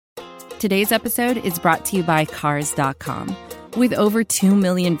Today's episode is brought to you by Cars.com. With over 2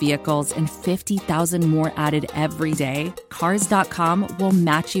 million vehicles and 50,000 more added every day, Cars.com will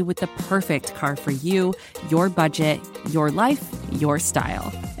match you with the perfect car for you, your budget, your life, your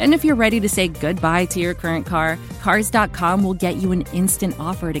style. And if you're ready to say goodbye to your current car, Cars.com will get you an instant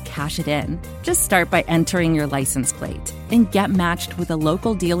offer to cash it in. Just start by entering your license plate and get matched with a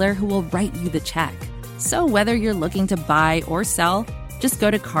local dealer who will write you the check. So whether you're looking to buy or sell, just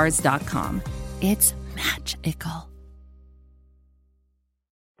go to Cars.com. It's magical.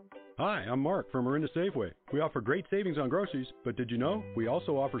 Hi, I'm Mark from Marinda Safeway. We offer great savings on groceries, but did you know we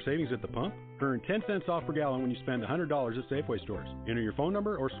also offer savings at the pump? Earn 10 cents off per gallon when you spend $100 at Safeway stores. Enter your phone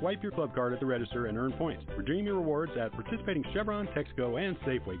number or swipe your club card at the register and earn points. Redeem your rewards at participating Chevron, Texaco, and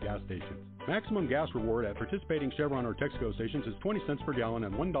Safeway gas stations. Maximum gas reward at participating Chevron or Texaco stations is 20 cents per gallon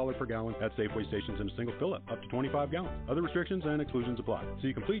and $1 per gallon at Safeway stations in a single fill-up, up to 25 gallons. Other restrictions and exclusions apply.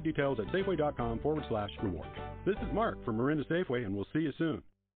 See complete details at safeway.com/reward. This is Mark from Marinda Safeway, and we'll see you soon.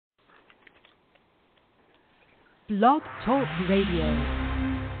 Blog Talk Radio.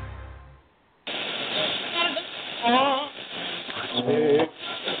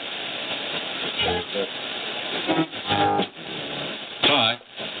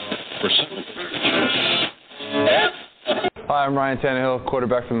 Hi, I'm Ryan Tannehill,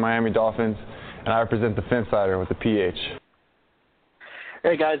 quarterback for the Miami Dolphins, and I represent the Phinsider with the PH.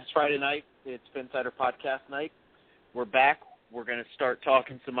 Hey guys, it's Friday night. It's Phinsider podcast night. We're back. We're going to start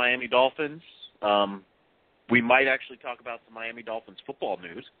talking some Miami Dolphins. We might actually talk about some Miami Dolphins football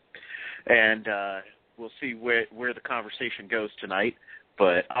news, and we'll see where the conversation goes tonight.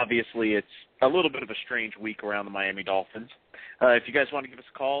 But obviously it's a little bit of a strange week around the Miami Dolphins. If you guys want to give us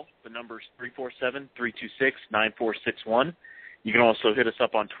a call, the number is 347-326-9461. You can also hit us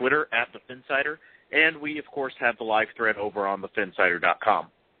up on Twitter at The Phinsider, and we, of course, have the live thread over on thephinsider.com.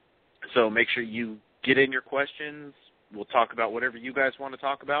 So make sure you get in your questions. We'll talk about whatever you guys want to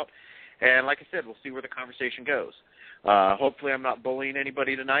talk about. And like I said, we'll see where the conversation goes. Hopefully I'm not bullying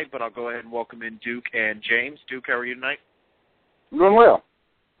anybody tonight, but I'll go ahead and welcome in Duke and James. Duke, how are you tonight? I'm doing well.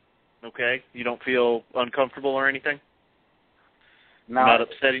 Okay. You don't feel uncomfortable or anything? No. Not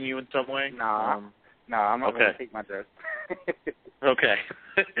upsetting you in some way? No, I'm not going to take my dress. Okay.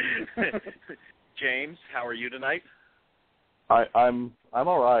 James, how are you tonight? I'm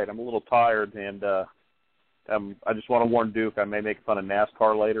all right. I'm a little tired, and I just want to warn Duke I may make fun of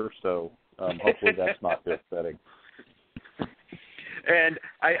NASCAR later, so hopefully that's not too upsetting. And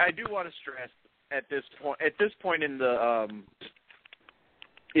I do want to stress at this point in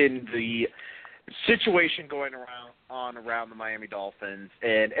the situation going around the Miami Dolphins,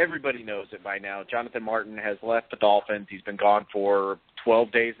 and everybody knows it by now. Jonathan Martin has left the Dolphins. He's been gone for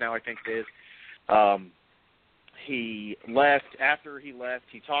 12 days now, I think it is. He left. After he left,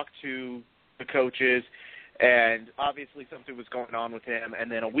 he talked to the coaches, and obviously something was going on with him.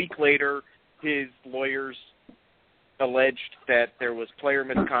 And then a week later, his lawyers alleged that there was player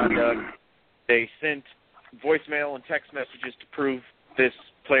misconduct. They sent voicemail and text messages to prove this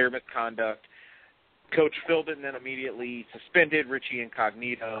player misconduct. Coach Philbin then immediately suspended Richie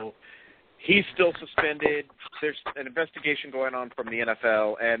Incognito. He's still suspended. There's an investigation going on from the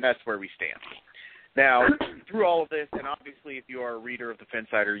NFL, and that's where we stand. Now, through all of this, and obviously if you are a reader of the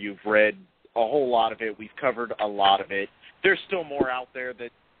Phinsider, you've read a whole lot of it. We've covered a lot of it. There's still more out there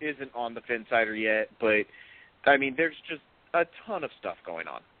that isn't on the Phinsider yet, but, I mean, there's just a ton of stuff going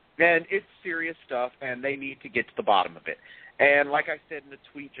on. And it's serious stuff, and they need to get to the bottom of it. And like I said in the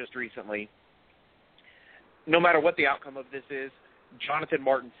tweet just recently, no matter what the outcome of this is, Jonathan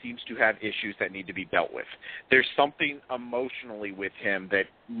Martin seems to have issues that need to be dealt with. There's something emotionally with him that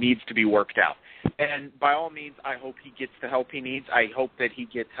needs to be worked out. And by all means, I hope he gets the help he needs. I hope that he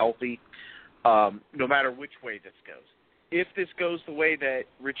gets healthy, no matter which way this goes. If this goes the way that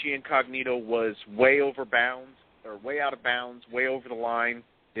Richie Incognito was way over bounds, or way out of bounds, way over the line,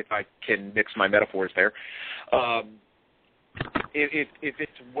 if I can mix my metaphors there, if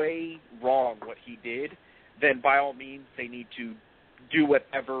it's way wrong what he did, then by all means they need to do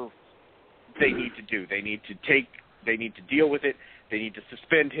whatever they need to do. They need to deal with it. They need to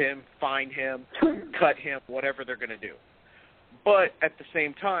suspend him, fine him, cut him, whatever they're going to do. But at the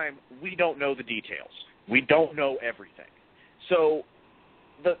same time, we don't know the details. We don't know everything. So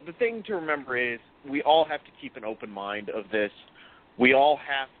the thing to remember is we all have to keep an open mind of this. We all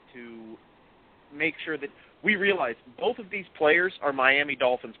have to make sure that we realize both of these players are Miami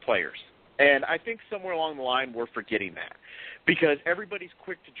Dolphins players. And I think somewhere along the line we're forgetting that, because everybody's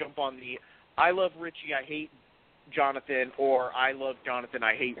quick to jump on the I love Richie, I hate Jonathan, or I love Jonathan,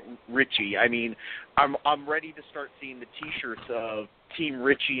 I hate Richie. I mean, I'm ready to start seeing the T-shirts of Team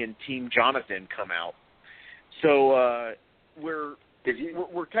Richie and Team Jonathan come out. So we're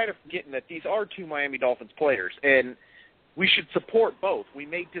kind of getting that these are two Miami Dolphins players, and we should support both. We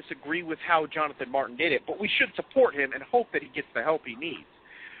may disagree with how Jonathan Martin did it, but we should support him and hope that he gets the help he needs.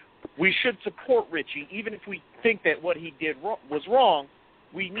 We should support Richie, even if we think that what he did was wrong.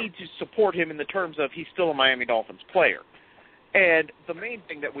 We need to support him in the terms of he's still a Miami Dolphins player. And the main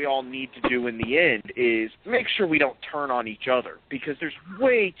thing that we all need to do in the end is make sure we don't turn on each other, because there's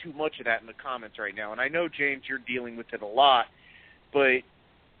way too much of that in the comments right now. And I know, James, you're dealing with it a lot, but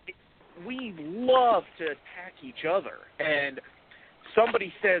we love to attack each other. And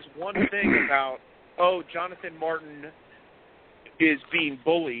somebody says one thing about, oh, Jonathan Martin is being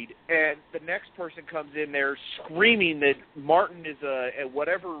bullied, and the next person comes in there screaming that Martin is a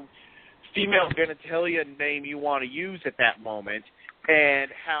whatever female genitalia name you want to use at that moment,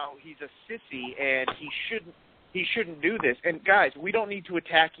 and how he's a sissy and he shouldn't do this. And guys, we don't need to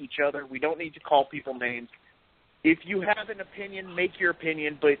attack each other. We don't need to call people names. If you have an opinion, make your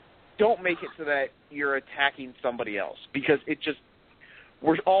opinion, but don't make it so that you're attacking somebody else, because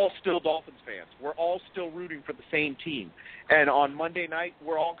we're all still Dolphins fans. We're all still rooting for the same team. And on Monday night,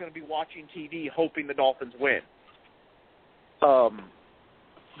 we're all going to be watching TV hoping the Dolphins win.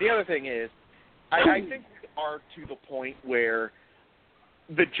 The other thing is, I think we are to the point where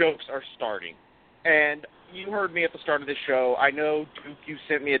the jokes are starting. And you heard me at the start of this show. I know, Duke, you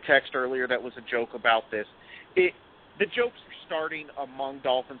sent me a text earlier that was a joke about this. The jokes are starting among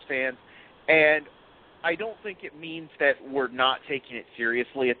Dolphins fans, and I don't think it means that we're not taking it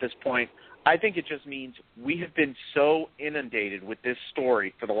seriously at this point. I think it just means we have been so inundated with this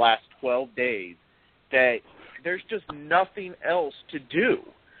story for the last 12 days that there's just nothing else to do.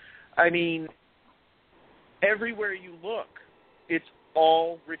 I mean, everywhere you look, it's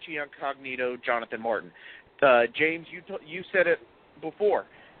all Richie Incognito, Jonathan Martin. James, you said it before.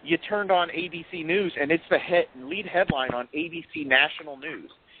 You turned on ABC News, and it's the lead headline on ABC National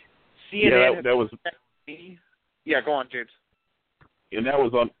News. CNN. Yeah, that was. Yeah, go on, James. And that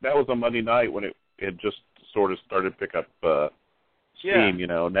was on Monday night when it just sort of started to pick up steam. You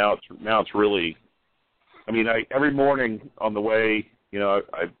know, now it's really. I mean, every morning on the way, you know,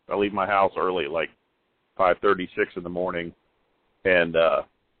 I leave my house early, like 5:36 in the morning, and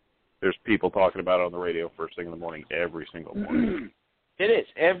there's people talking about it on the radio first thing in the morning every single morning. It is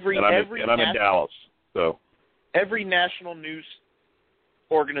I'm in Dallas, so every national news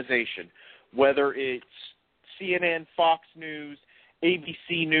organization, whether it's CNN, Fox News,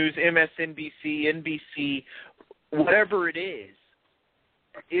 ABC News, MSNBC, NBC, whatever it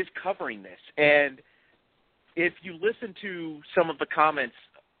is covering this. And if you listen to some of the comments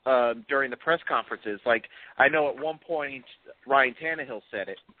during the press conferences, like I know at one point Ryan Tannehill said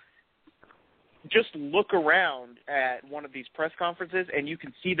it, just look around at one of these press conferences and you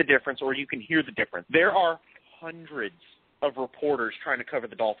can see the difference, or you can hear the difference. There are hundreds of reporters trying to cover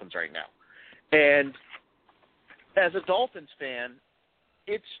the Dolphins right now. And as a Dolphins fan,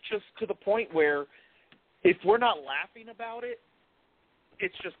 it's just to the point where if we're not laughing about it,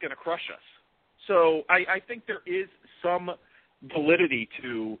 it's just going to crush us. So I think there is some validity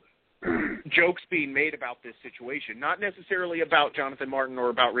to jokes being made about this situation, not necessarily about Jonathan Martin or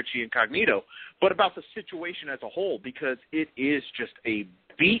about Richie Incognito, but about the situation as a whole, because it is just a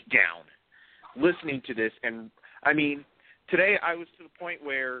beatdown listening to this. And, I mean, today I was to the point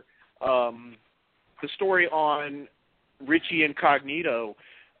where the story on Richie Incognito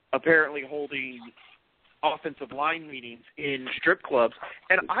apparently holding offensive line meetings in strip clubs,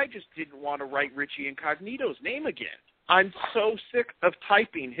 and I just didn't want to write Richie Incognito's name again. I'm so sick of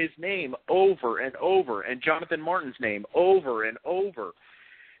typing his name over and over, and Jonathan Martin's name over and over,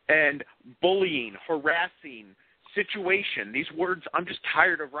 and bullying, harassing, situation. These words I'm just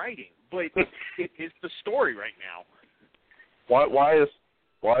tired of writing, but it is the story right now. Why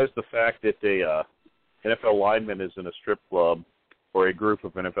is the fact that a NFL lineman is in a strip club, or a group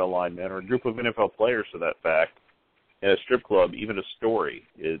of NFL linemen, or a group of NFL players, to that fact, in a strip club, even a story?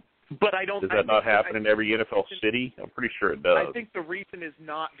 Does that not happen in every NFL city? I'm pretty sure it does. I think the reason is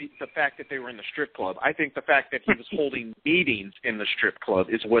not the fact that they were in the strip club. I think the fact that he was holding meetings in the strip club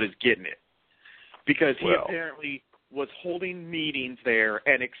is what is getting it. Because he apparently was holding meetings there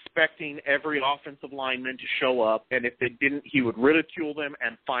and expecting every offensive lineman to show up, and if they didn't, he would ridicule them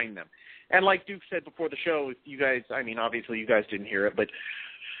and fine them. And like Duke said before the show, if you guys, I mean, obviously you guys didn't hear it, but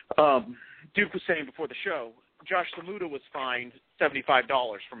Duke was saying before the show, Josh Lamuda was fined $75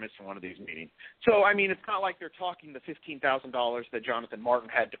 for missing one of these meetings. So, I mean, it's not like they're talking the $15,000 that Jonathan Martin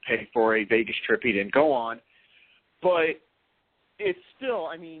had to pay for a Vegas trip he didn't go on. But it's still,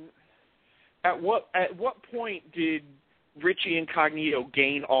 I mean, at what point did Richie Incognito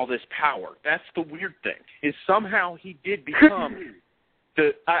gain all this power? That's the weird thing, is somehow he did become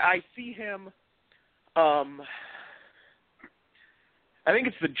I see him, I think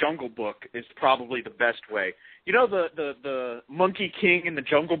it's the Jungle Book is probably the best way. You know the Monkey King in the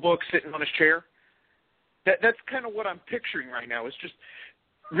Jungle Book sitting on his chair? That's kind of what I'm picturing right now. It's just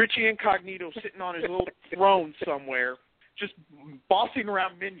Richie Incognito sitting on his little throne somewhere, just bossing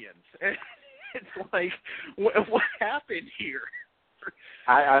around minions. And it's like, what happened here?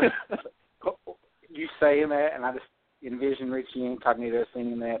 You saying that, and I just envision Richie Incognito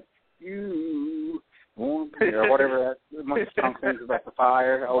singing that, you want me, or whatever that Monkey song sings about the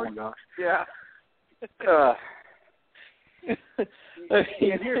fire. Oh, my gosh. Yeah.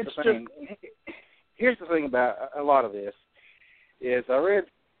 Here's the thing. Here's the thing about a lot of this is I read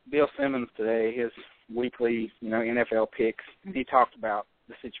Bill Simmons today, his weekly, NFL picks, and he talked about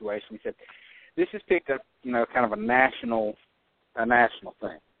the situation. He said, this has picked up, kind of a national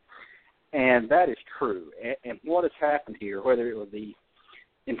thing. And that is true. And what has happened here, whether it was the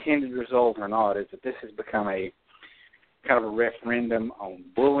intended result or not, is that this has become a kind of a referendum on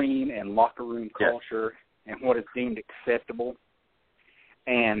bullying and locker room culture and what is deemed acceptable.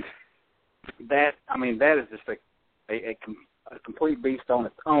 And that is just a complete beast on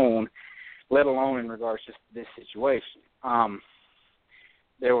its own, let alone in regards to this situation.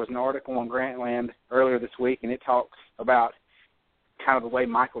 There was an article on Grantland earlier this week, and it talks about kind of the way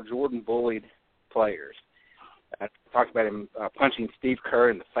Michael Jordan bullied players. It talks about him punching Steve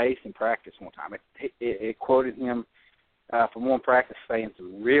Kerr in the face in practice one time. It quoted him from one practice saying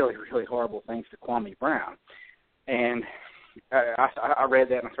some really, really horrible things to Kwame Brown. And I read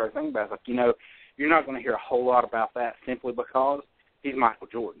that and I started thinking about it. Like, you're not going to hear a whole lot about that simply because he's Michael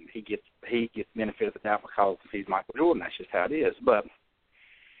Jordan. He gets benefit of the doubt because he's Michael Jordan. That's just how it is. But,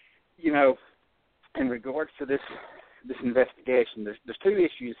 in regards to this investigation, there's two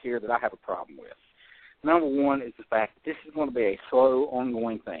issues here that I have a problem with. Number one is the fact that this is going to be a slow,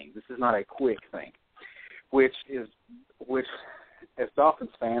 ongoing thing. This is not a quick thing, which as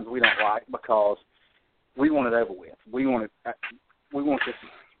Dolphins fans we don't like because we want it over with. We want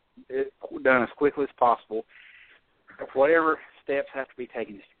this done as quickly as possible. Whatever steps have to be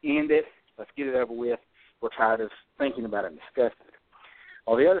taken, just end it. Let's get it over with. We're tired of thinking about it and discussing it.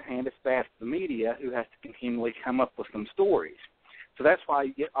 On the other hand, it's bad for the media who has to continually come up with some stories. So that's why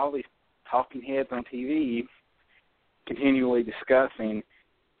you get all these talking heads on TV continually discussing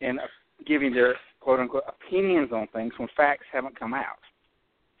and giving their quote-unquote opinions on things when facts haven't come out.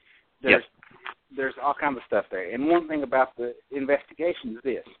 There's all kinds of stuff there. And one thing about the investigation is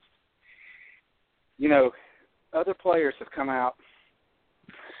this. Other players have come out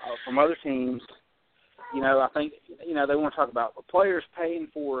from other teams. I think, they want to talk about players paying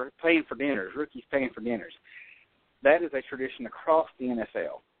for dinners, rookies paying for dinners. That is a tradition across the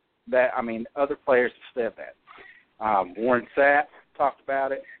NFL. Other players have said that. Warren Sapp talked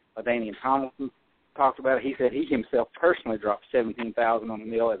about it. Danian Tomlinson talked about it. He said he himself personally dropped $17,000 on the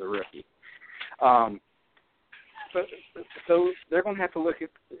meal as a rookie. So they're going to have to look at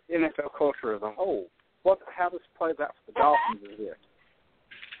NFL culture as a whole. How this plays out for the Dolphins is this.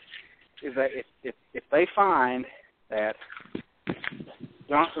 Is that if they find that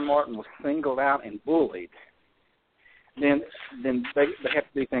Johnson Martin was singled out and bullied, then they have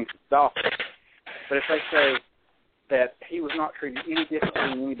to do things with the Dolphins. But if they say that he was not treated any differently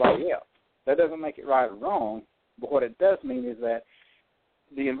than anybody else, that doesn't make it right or wrong. But what it does mean is that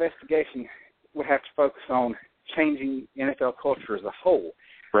the investigation would have to focus on changing NFL culture as a whole.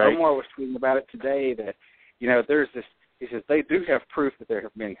 Right. Omar was tweeting about it today that, there's this. He says they do have proof that there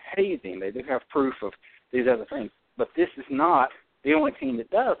have been hazing. They do have proof of these other things. But this is not the only team that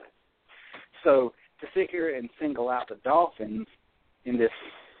does it. So to sit here and single out the Dolphins in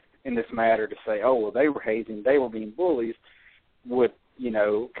this matter to say, oh, well, they were hazing, they were being bullies, would,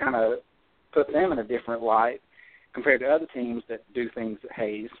 kind of put them in a different light compared to other teams that do things that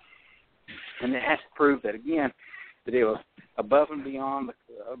haze. And it has to prove that, again, that it was above and beyond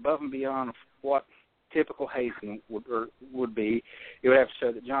what typical hazing would be. It would have to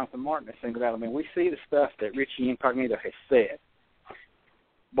show that Jonathan Martin is singled out. We see the stuff that Richie Incognito has said.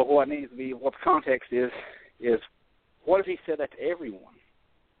 But what needs to be, what the context is what if he said that to everyone?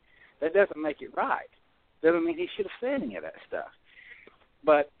 That doesn't make it right. Doesn't mean he should have said any of that stuff.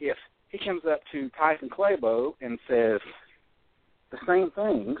 But if he comes up to Tyson Clabo and says the same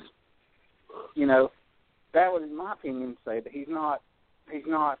things, that would, in my opinion, say that he's not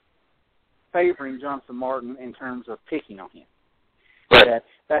favoring Jonathan Martin in terms of picking on him. Right.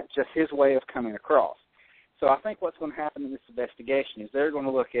 That's just his way of coming across. So I think what's going to happen in this investigation is they're going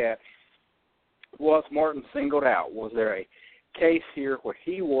to look at was Martin singled out? Was there a case here where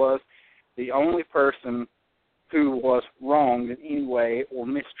he was the only person who was wronged in any way or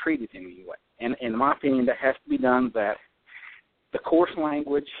mistreated in any way? And in my opinion, that has to be done, that the coarse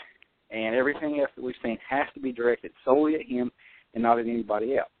language and everything else that we've seen has to be directed solely at him and not at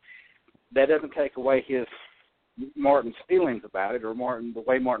anybody else. That doesn't take away Martin's feelings about it or the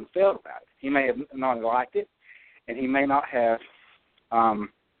way Martin felt about it. He may have not liked it, and he may not have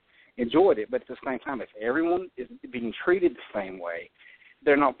enjoyed it, but at the same time, if everyone is being treated the same way,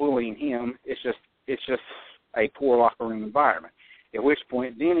 they're not bullying him. It's just a poor locker room environment. At which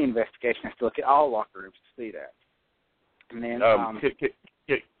point, then the investigation has to look at all locker rooms to see that. And then,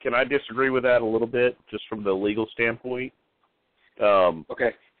 can I disagree with that a little bit, just from the legal standpoint?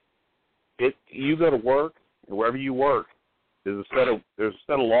 Okay. You go to work, and wherever you work, there's a set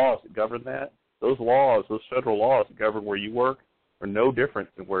of laws that govern that. Those federal laws that govern where you work, are no different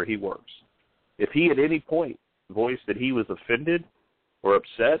than where he works. If he at any point voiced that he was offended or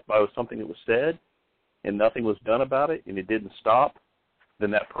upset by something that was said and nothing was done about it and it didn't stop,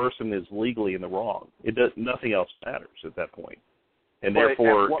 then that person is legally in the wrong. Nothing else matters at that point. And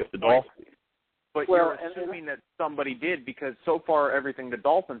therefore, if the Dolphins... But you're assuming that somebody did, because so far everything the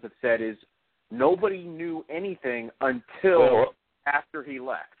Dolphins have said is nobody knew anything until after he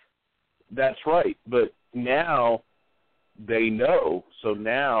left. That's right. But now they know. So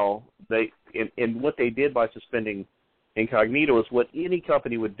now and what they did by suspending Incognito is what any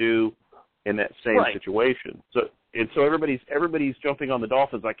company would do in that same situation. So everybody's jumping on the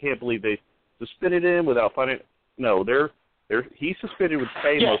Dolphins. I can't believe they suspended him without finding. No, he's suspended with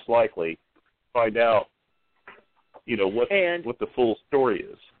pay most likely. Find out, what the full story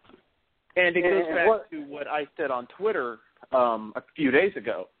is. And it goes back to what I said on Twitter a few days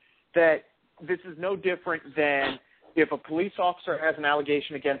ago, that this is no different than if a police officer has an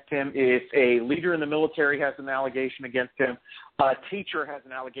allegation against him, if a leader in the military has an allegation against him, a teacher has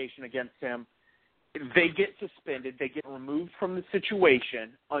an allegation against him, they get suspended, they get removed from the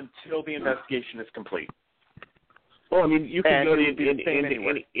situation until the investigation is complete. Well, I mean, you can go to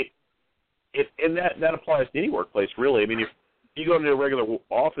and that applies to any workplace, really. I mean, if you go into a regular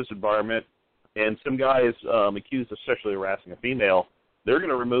office environment and some guy is accused of sexually harassing a female, they're going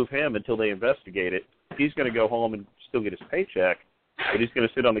to remove him until they investigate it. He's going to go home and still get his paycheck, but he's going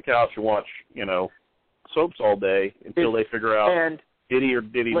to sit on the couch and watch, soaps all day until they figure out did he or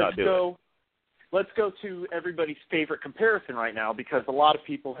did he not do it. Let's go to everybody's favorite comparison right now, because a lot of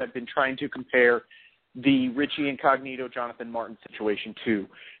people have been trying to compare the Richie Incognito, Jonathan Martin situation to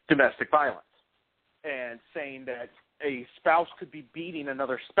domestic violence, and saying that a spouse could be beating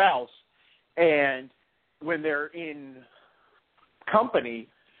another spouse, and when they're in company,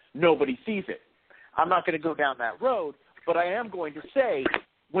 nobody sees it. I'm not going to go down that road, but I am going to say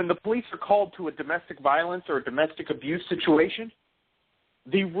when the police are called to a domestic violence or a domestic abuse situation,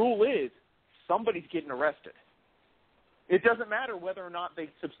 the rule is somebody's getting arrested. It doesn't matter whether or not they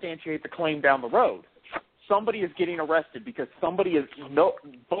substantiate the claim down the road. Somebody is getting arrested because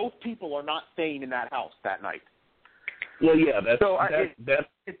both people are not staying in that house that night. Well, yeah,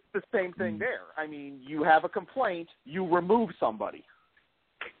 it's the same thing there. I mean, you have a complaint, you remove somebody.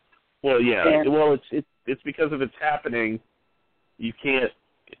 Well, yeah. It's because if it's happening, you can't.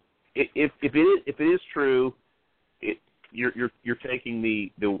 If it is true, you're taking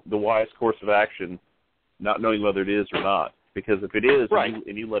the wise course of action, not knowing whether it is or not. Because if it is,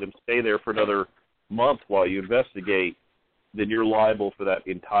 and you let him stay there for another month while you investigate, then you're liable for that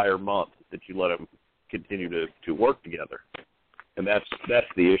entire month that you let them continue to work together, and that's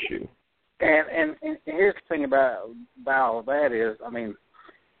the issue. And here's the thing about all that is, I mean,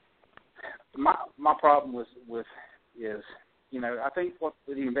 my problem is I think what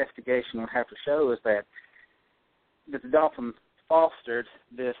the investigation will have to show is that the Dolphins fostered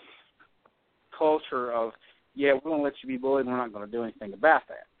this culture of, we won't let you be bullied, we're not going to do anything about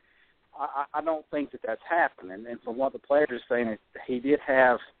that. I don't think that's happening. And from what the players are saying, is he did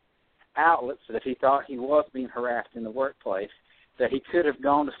have outlets that if he thought he was being harassed in the workplace, that he could have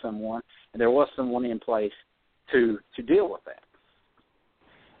gone to someone, and there was someone in place to deal with that.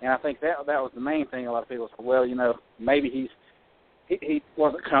 And I think that was the main thing. A lot of people said, well, maybe he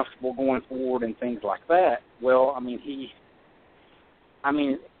wasn't comfortable going forward and things like that. Well, to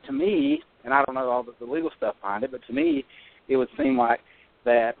me, and I don't know all the legal stuff behind it, but to me, it would seem like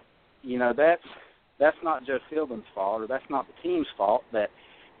that, that's not Joe Fielding's fault, or that's not the team's fault, that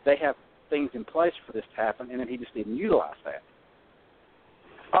they have things in place for this to happen, and then he just didn't utilize that.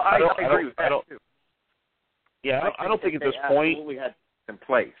 I agree with that, too. Yeah, I don't think at this point... absolutely had in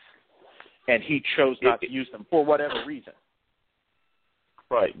place, and he chose not to use them for whatever reason.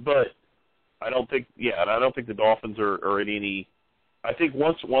 Right, but I don't think the Dolphins are in any. I think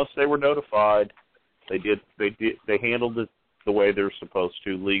once they were notified, they handled it the way they're supposed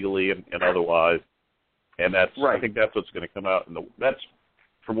to, legally and otherwise, and that's right. I think that's what's going to come out that's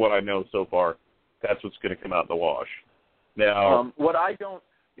from what I know so far. That's what's going to come out in the wash. Now, what I don't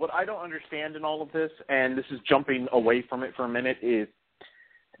understand in all of this, and this is jumping away from it for a minute, is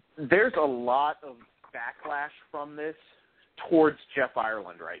there's a lot of backlash from this towards Jeff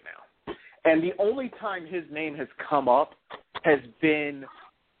Ireland right now. And the only time his name has come up has been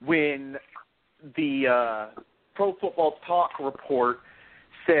when the Pro Football Talk report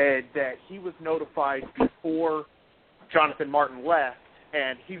said that he was notified before Jonathan Martin left,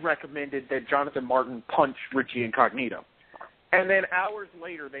 and he recommended that Jonathan Martin punch Richie Incognito. And then hours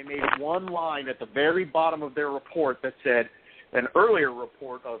later, they made one line at the very bottom of their report that said, an earlier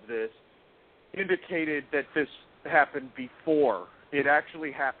report of this indicated that this happened before. It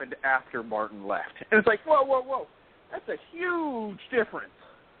actually happened after Martin left. And it's like, whoa. That's a huge difference.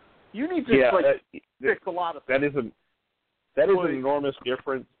 You need to fix a lot of things. That is an enormous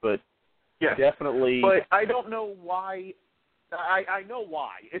difference, but definitely. But I don't know why. I know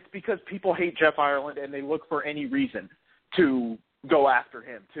why. It's because people hate Jeff Ireland and they look for any reason to go after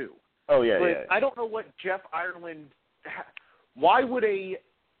him too. Oh yeah, but I don't know what Jeff Ireland. Why would a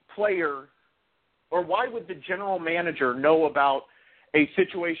player, or why would the general manager know about a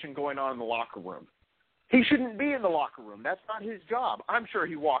situation going on in the locker room? He shouldn't be in the locker room. That's not his job. I'm sure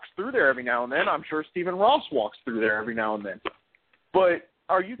he walks through there every now and then. I'm sure Stephen Ross walks through there every now and then. But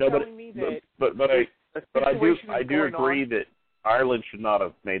are you telling me that? But I do agree that Ireland should not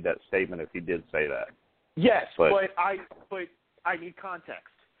have made that statement if he did say that. Yes, but I need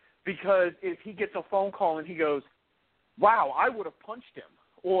context, because if he gets a phone call and he goes, "Wow, I would have punched him,"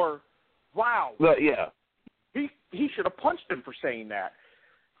 or "Wow, he should have punched him for saying that."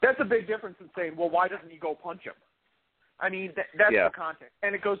 That's a big difference in saying, well, why doesn't he go punch him? I mean, that's the context.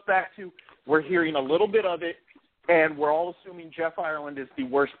 And it goes back to, we're hearing a little bit of it, and we're all assuming Jeff Ireland is the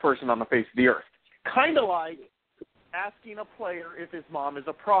worst person on the face of the earth. Kind of like asking a player if his mom is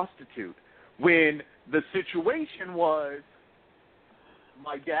a prostitute, when the situation was,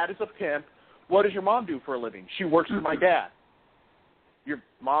 my dad is a pimp. What does your mom do for a living? She works for my dad. Your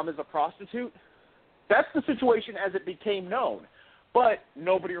mom is a prostitute? That's the situation as it became known. But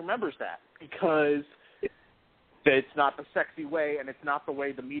nobody remembers that because it's not the sexy way, and it's not the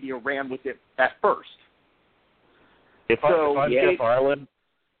way the media ran with it at first. If I'm Jeff Ireland,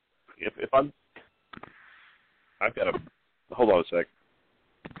 I've got to hold on a sec.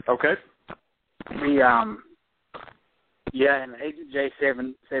 Okay. And Agent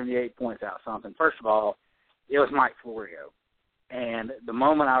J778 points out something. First of all, it was Mike Florio, and the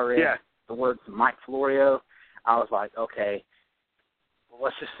moment I read the words Mike Florio, I was like, okay.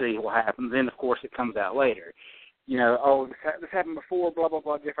 Let's just see what happens. Then, of course, it comes out later. You know, this happened before, blah, blah,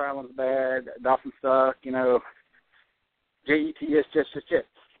 blah, Jeff Ireland's bad, Dolphins suck, JETS, just.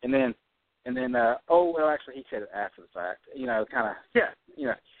 And then, actually, he said it after the fact, kind of. Yeah.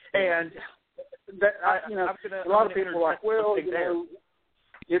 And that, a lot of people are like, well,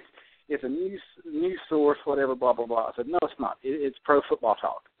 it's a news source, whatever, blah, blah, blah. I said, no, it's not. It's Pro Football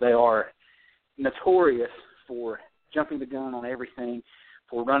Talk. They are notorious for jumping the gun on everything,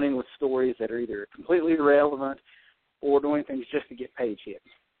 for running with stories that are either completely irrelevant or doing things just to get page hits.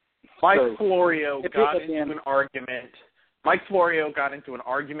 Mike Florio got into an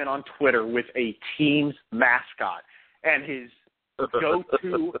argument on Twitter with a team's mascot, and his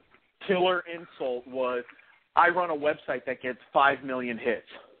go-to killer insult was, I run a website that gets 5 million hits.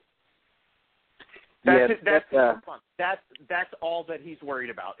 That's all that he's worried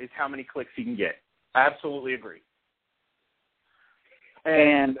about, is how many clicks he can get. I absolutely agree.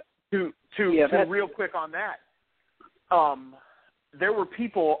 And to real quick on that, there were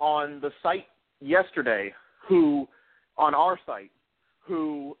people on the site yesterday on our site,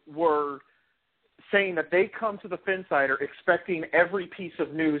 who were saying that they come to the Phinsider expecting every piece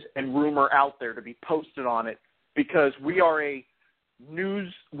of news and rumor out there to be posted on it, because we are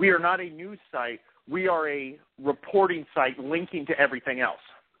not a news site, we are a reporting site linking to everything else.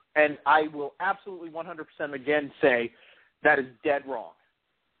 And I will absolutely 100% again say that is dead wrong.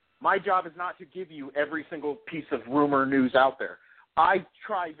 My job is not to give you every single piece of rumor news out there. I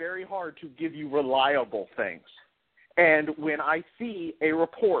try very hard to give you reliable things. And when I see a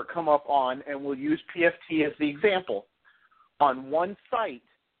report come up on, and we'll use PFT as the example, on one site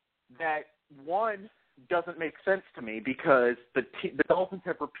that, one, doesn't make sense to me, because the Dolphins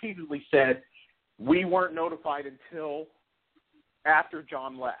have repeatedly said we weren't notified until after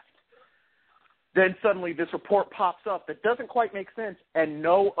John left. then suddenly this report pops up that doesn't quite make sense and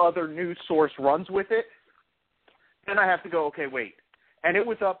no other news source runs with it, then I have to go, okay, wait. And it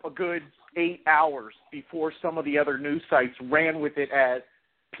was up a good 8 hours before some of the other news sites ran with it as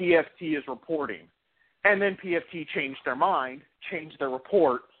PFT is reporting. And then PFT changed their mind, changed their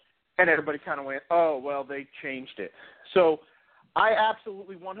report, and everybody kind of went, oh, well, they changed it. So I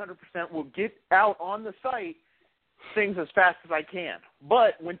absolutely 100% will get out on the site things as fast as I can.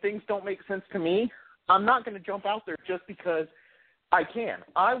 But when things don't make sense to me, I'm not going to jump out there just because I can.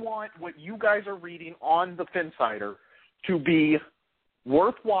 I want what you guys are reading on the Phinsider to be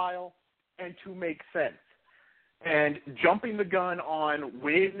worthwhile and to make sense. And jumping the gun on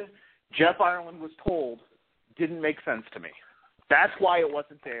when Jeff Ireland was told didn't make sense to me. That's why it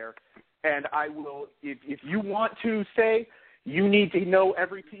wasn't there. And I will, if you want to say you need to know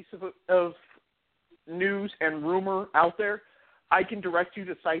every piece of news and rumor out there, I can direct you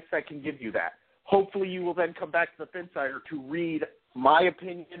to sites that can give you that. Hopefully you will then come back to the Phinsider to read my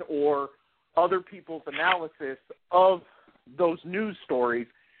opinion or other people's analysis of those news stories.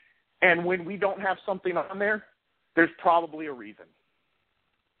 And when we don't have something on there, there's probably a reason.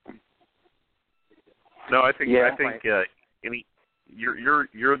 No, I think you're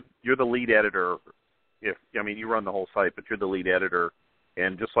the lead editor. You run the whole site, but you're the lead editor,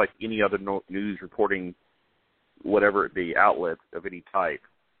 and just like any other news reporting, whatever it be, outlet of any type,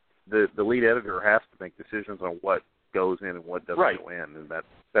 the lead editor has to make decisions on what goes in and what doesn't go in, and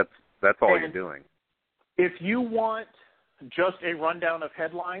that's all you're doing. If you want just a rundown of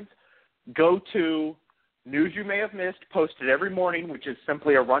headlines, go to News You May Have Missed, posted every morning, which is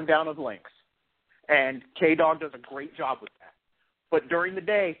simply a rundown of links. And K-Dog does a great job with that. But during the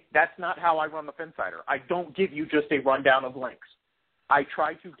day, that's not how I run the Phinsider. I don't give you just a rundown of links. I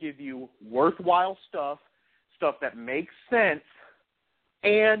try to give you worthwhile stuff that makes sense,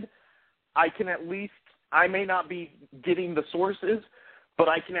 and I may not be getting the sources, but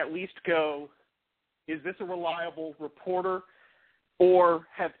I can at least go, is this a reliable reporter, or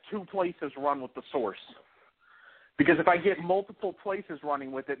have two places run with the source? Because if I get multiple places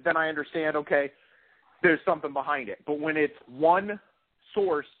running with it, then I understand, okay, there's something behind it. But when it's one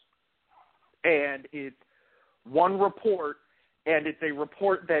source and it's one report and it's a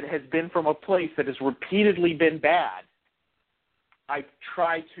report that has been from a place that has repeatedly been bad, I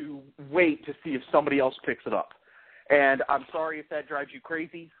try to wait to see if somebody else picks it up. And I'm sorry if that drives you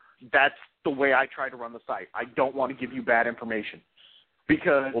crazy. That's the way I try to run the site. I don't want to give you bad information.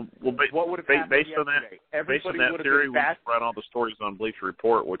 Because what would have happened based on that theory, we run all the stories on Bleacher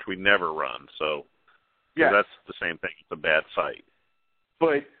Report, which we never run. So that's the same thing. It's a bad site.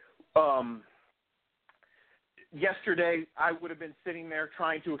 But yesterday, I would have been sitting there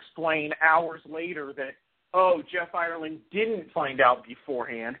trying to explain hours later that, Jeff Ireland didn't find out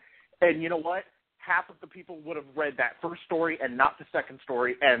beforehand. And you know what? Half of the people would have read that first story and not the second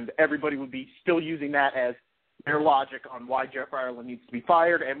story, and everybody would be still using that as their logic on why Jeff Ireland needs to be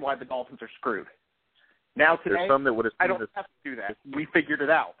fired and why the Dolphins are screwed. Now today, I don't have to do that. We figured it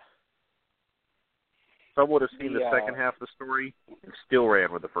out. Some would have seen the second half of the story and still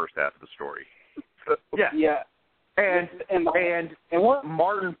ran with the first half of the story. Yeah. And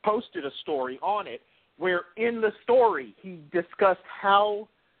Martin posted a story on it where in the story he discussed how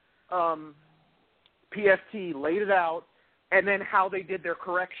PFT laid it out and then how they did their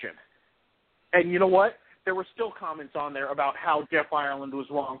correction. And you know what? There were still comments on there about how Jeff Ireland was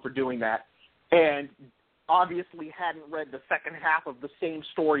wrong for doing that and obviously hadn't read the second half of the same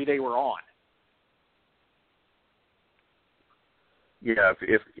story they were on. Yeah,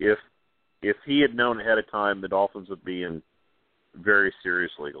 if he had known ahead of time, the Dolphins would be in very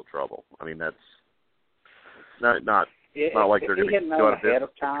serious legal trouble. I mean, that's not like they're going to go out of business.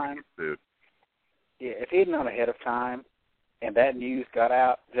 If he had known ahead of time, and that news got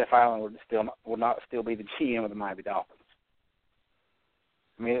out, Jeff Ireland would not still be the GM of the Miami Dolphins.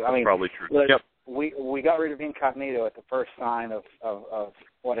 I mean, probably true. Look, we got rid of incognito at the first sign of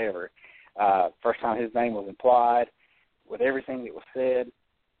whatever. First time his name was implied, with everything that was said,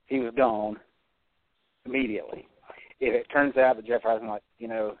 he was gone immediately. If it turns out that Jeff Ireland,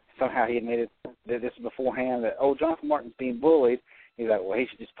 somehow he admitted that this beforehand, that Jonathan Martin's being bullied, he's like, well, he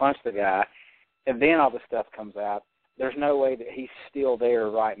should just punch the guy, and then all this stuff comes out. There's no way that he's still there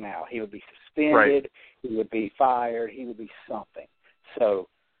right now. He would be suspended. Right. He would be fired. He would be something. So,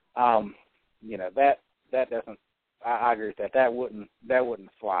 that doesn't. I agree with that. That wouldn't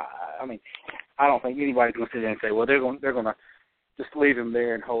fly. I mean, I don't think anybody's going to sit there and say, well, they're going to just leave him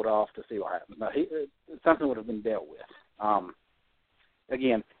there and hold off to see what happens. No, something would have been dealt with.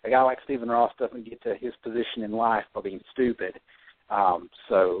 Again, a guy like Stephen Ross doesn't get to his position in life by being stupid.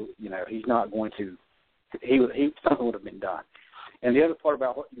 So, he's not going to something would have been done. And the other part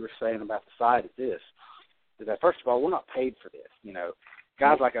about what you were saying about the site is that first of all, we're not paid for this.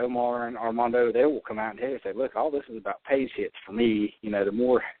 Guys like Omar and Armando, they will come out and tell you, say, look, all this is about page hits for me. The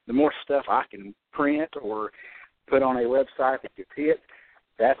more stuff I can print or put on a website that gets hit,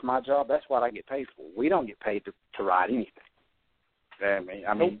 that's my job. That's what I get paid for. We don't get paid to write anything.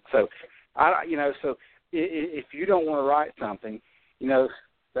 So if you don't want to write something,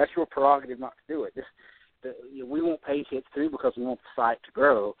 that's your prerogative not to do it. We want page hits too because we want the site to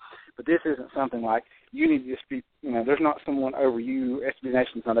grow, but this isn't something like you need to just be, there's not someone over you, SB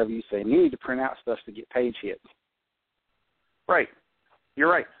Nation's not over you saying you need to print out stuff to get page hits. Right.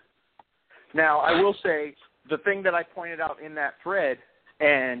 You're right. Now, I will say the thing that I pointed out in that thread,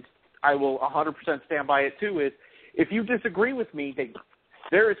 and I will 100% stand by it too, is if you disagree with me that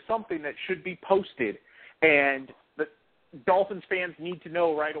there is something that should be posted and the Dolphins fans need to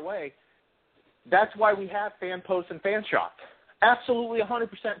know right away, that's why we have fan posts and fan shots. Absolutely 100%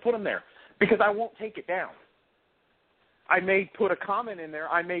 put them there because I won't take it down. I may put a comment in there.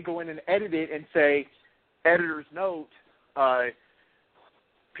 I may go in and edit it and say, editor's note, PFT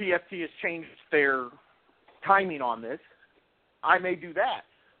has changed their timing on this. I may do that,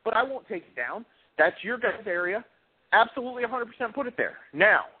 but I won't take it down. That's your guys' area. Absolutely 100% put it there.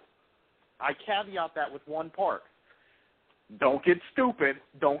 Now, I caveat that with one part. Don't get stupid.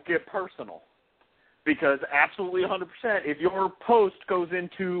 Don't get personal. Because absolutely 100%, if your post goes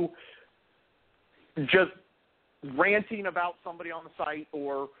into just ranting about somebody on the site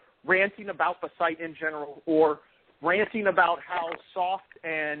or ranting about the site in general or ranting about how soft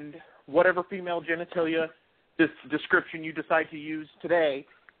and whatever female genitalia this description you decide to use today,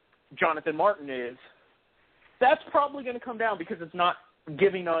 Jonathan Martin is, that's probably going to come down because it's not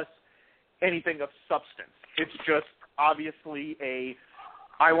giving us anything of substance. It's just obviously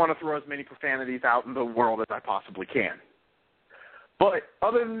I want to throw as many profanities out in the world as I possibly can. But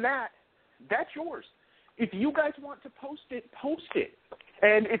other than that, that's yours. If you guys want to post it, post it.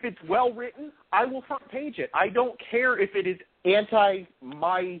 And if it's well written, I will front page it. I don't care if it is anti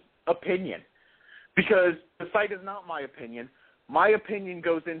my opinion because the site is not my opinion. My opinion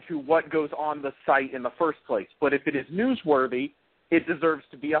goes into what goes on the site in the first place. But if it is newsworthy, it deserves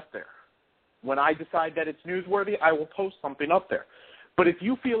to be up there. When I decide that it's newsworthy, I will post something up there. But if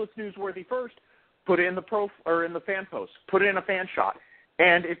you feel it's newsworthy first, put it in the fan post, put it in a fan shot.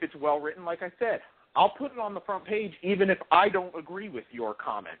 And if it's well written, like I said, I'll put it on the front page even if I don't agree with your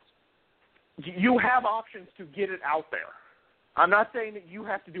comments. You have options to get it out there. I'm not saying that you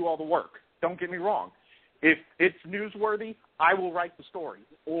have to do all the work. Don't get me wrong. If it's newsworthy, I will write the story,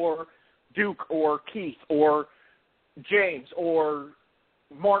 or Duke, or Keith, or James, or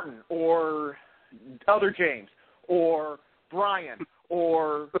Martin, or other James, or Brian,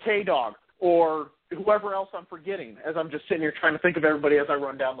 or K-Dog, or whoever else I'm forgetting as I'm just sitting here trying to think of everybody as I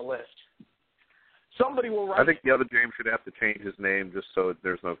run down the list. Somebody will write. I think the other James should have to change his name just so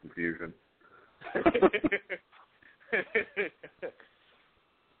there's no confusion.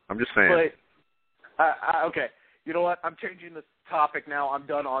 I'm just saying. But, okay, you know what? I'm changing the topic now. I'm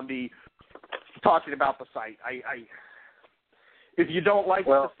done on the talking about the site. If you don't like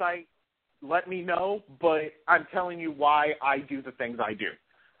the site, let me know, but I'm telling you why I do the things I do.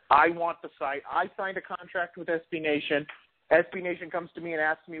 I want the site. I signed a contract with SB Nation. SB Nation comes to me and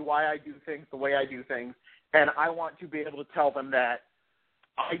asks me why I do things the way I do things, and I want to be able to tell them that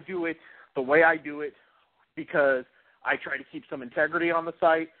I do it the way I do it because I try to keep some integrity on the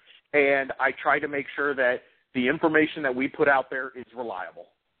site, and I try to make sure that the information that we put out there is reliable.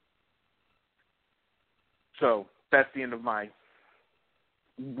 So that's the end of my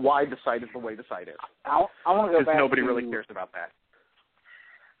why the site is the way the site is. I want to go back. Nobody really cares about that.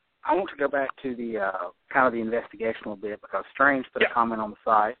 I want to go back to the kind of the investigation a little bit because Strange put a comment on the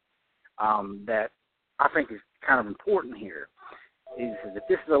site that I think is kind of important here. Is that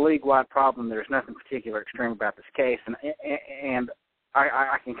this is a league-wide problem. There's nothing particular extreme about this case, and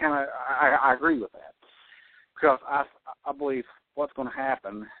I can kind of I agree with that because I believe what's going to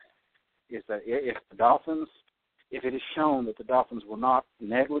happen is that if it is shown that the Dolphins were not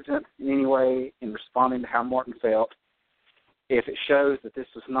negligent in any way in responding to how Martin felt, if it shows that this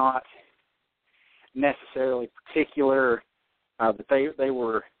was not necessarily particular, that they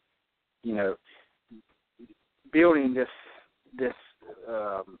were, building this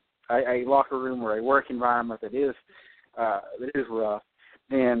a locker room or a work environment that is rough,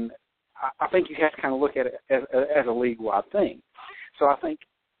 then I think you have to kind of look at it as a league-wide thing. So I think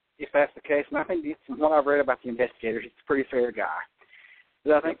if that's the case, and I think from what I've read about the investigators, he's a pretty fair guy.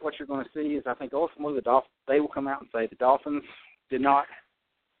 But I think what you're going to see is I think ultimately they will come out and say the Dolphins did not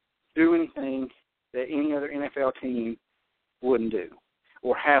do anything that any other NFL team wouldn't do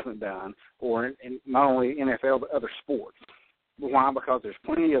or hasn't done, or in not only NFL but other sports. Why? Because there's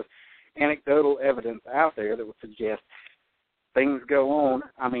plenty of anecdotal evidence out there that would suggest things go on.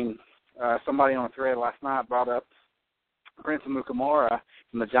 I mean, somebody on a thread last night brought up Prince Mukamara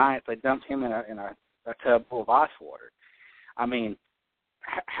from the Giants. They dumped him in a tub full of ice water. I mean,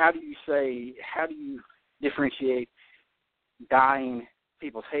 how do you differentiate dyeing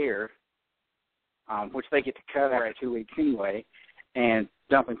people's hair, which they get to cut after 2 weeks anyway, and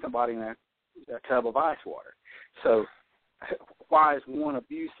dumping somebody in a tub of ice water? So why is one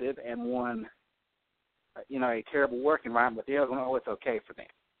abusive and one, a terrible work environment, but the other one, it's okay for them?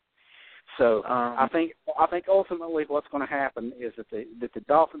 So I think ultimately what's going to happen is that the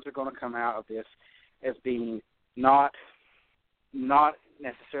Dolphins are going to come out of this as being not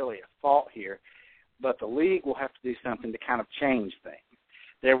necessarily at fault here, but the league will have to do something to kind of change things.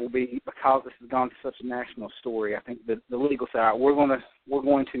 There will be, because this has gone to such a national story, I think the league will say, all right, we're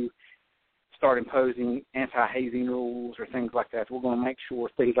going to start imposing anti-hazing rules or things like that. We're going to make sure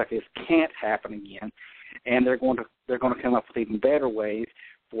things like this can't happen again, and they're going to come up with even better ways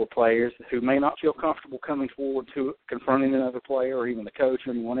for players who may not feel comfortable coming forward to confronting another player or even the coach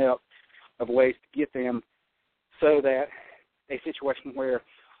or anyone else, of ways to get them so that a situation where,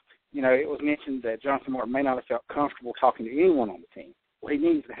 it was mentioned that Jonathan Martin may not have felt comfortable talking to anyone on the team. Well, he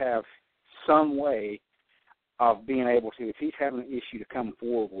needs to have some way of being able to, if he's having an issue, to come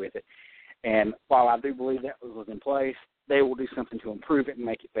forward with it. And while I do believe that was in place, they will do something to improve it and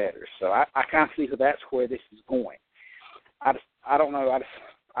make it better. So I kind of see that that's where this is going. I don't know.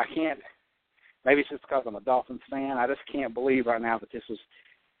 I can't. Maybe it's just because I'm a Dolphins fan. I just can't believe right now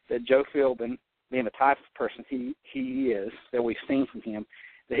that Joe Philbin, being the type of person he is, that we've seen from him,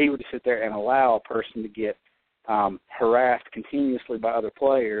 that he would sit there and allow a person to get harassed continuously by other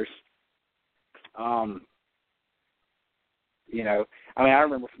players. I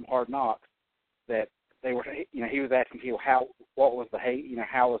remember from Hard Knocks that they were, he was asking people what was the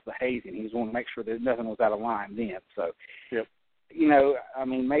how was the hazing. He was wanting to make sure that nothing was out of line then. So, yep.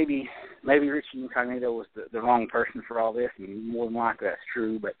 Maybe Richie Incognito was the wrong person for all this, and more than likely that's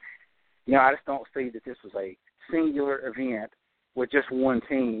true. But I just don't see that this was a singular event with just one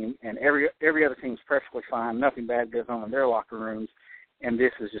team, and every other team's perfectly fine. Nothing bad goes on in their locker rooms, and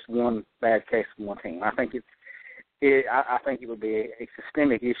this is just one bad case of one team. I think I think it would be a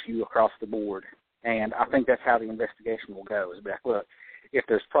systemic issue across the board, and I think that's how the investigation will go. Is back, look, if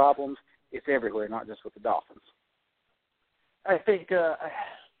there's problems, it's everywhere, not just with the Dolphins. I think it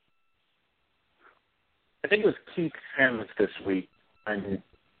was Keith Sims this week on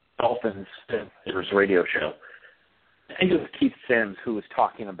Dolphins radio show. I think it was Keith Sims who was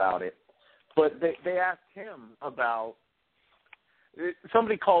talking about it, but they asked him about.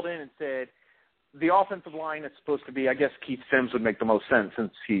 Somebody called in and said the offensive line is supposed to be. I guess Keith Sims would make the most sense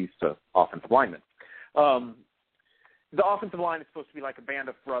since he's the offensive lineman. The offensive line is supposed to be like a band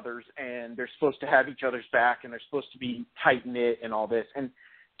of brothers, and they're supposed to have each other's back, and they're supposed to be tight-knit and all this. And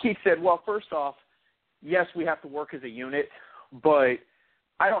Keith said, well, first off, yes, we have to work as a unit, but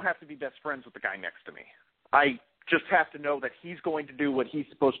I don't have to be best friends with the guy next to me. I just have to know that he's going to do what he's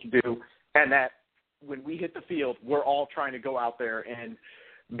supposed to do, and that when we hit the field, we're all trying to go out there and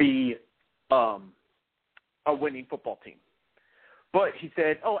be a winning football team. But he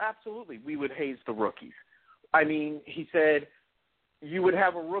said, oh, absolutely, we would haze the rookies. I mean, he said you would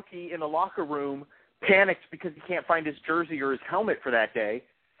have a rookie in a locker room panicked because he can't find his jersey or his helmet for that day,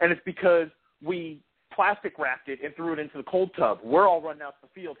 and it's because we plastic wrapped it and threw it into the cold tub. We're all running out to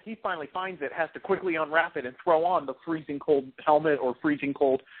the field. He finally finds it, has to quickly unwrap it and throw on the freezing cold helmet or freezing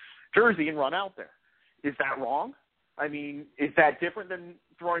cold jersey and run out there. Is that wrong? I mean, is that different than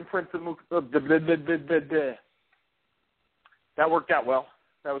throwing Prince of That worked out well.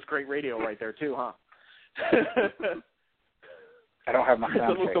 That was great radio right there, too, huh? I don't have my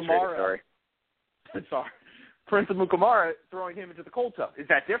sound check. Sorry. Prince of Mukamara throwing him into the cold tub. Is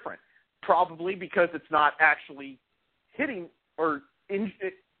that different? Probably because it's not actually hitting or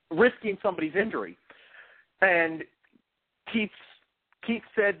risking somebody's injury. And Keith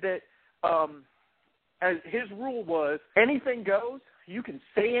said that as his rule was anything goes. You can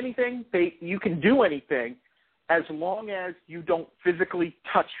say anything. You can do anything as long as you don't physically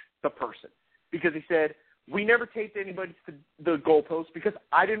touch the person. Because he said, we never taped anybody to the goalpost because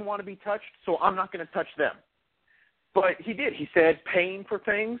I didn't want to be touched, so I'm not going to touch them. But he did. He said paying for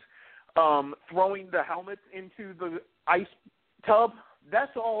things, throwing the helmets into the ice tub,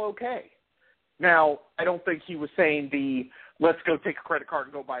 that's all okay. Now, I don't think he was saying the let's go take a credit card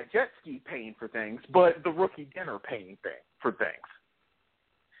and go buy a jet ski paying for things, but the rookie dinner paying for things.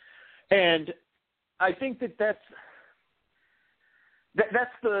 And I think that's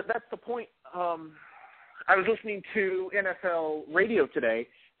the point. I was listening to NFL radio today,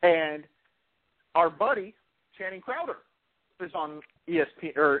 and our buddy Channing Crowder is on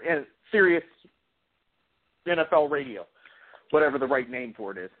ESPN or Sirius NFL Radio, whatever the right name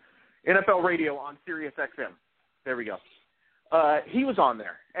for it is. NFL Radio on Sirius XM. There we go. He was on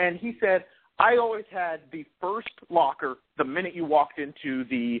there, and he said, I always had the first locker the minute you walked into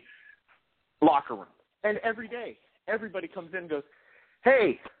the locker room. And every day, everybody comes in and goes,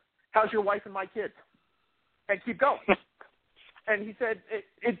 hey, how's your wife and my kids? And keep going. And he said,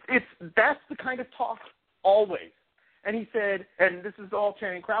 that's the kind of talk always. And he said, and this is all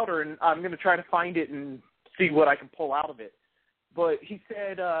Channing Crowder, and I'm going to try to find it and see what I can pull out of it. But he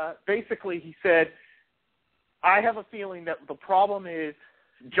said, basically, he said, I have a feeling that the problem is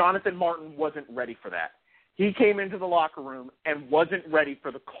Jonathan Martin wasn't ready for that. He came into the locker room and wasn't ready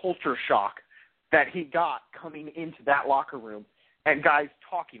for the culture shock that he got coming into that locker room and guys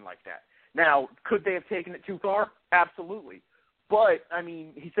talking like that. Now, could they have taken it too far? Absolutely. But, I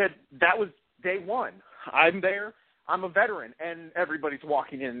mean, he said that was day one. I'm there. I'm a veteran, and everybody's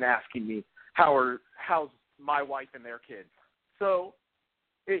walking in and asking me, how's my wife and their kids? So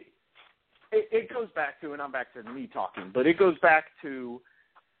it goes back to, and I'm back to me talking, but it goes back to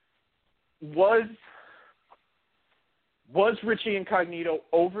was Richie Incognito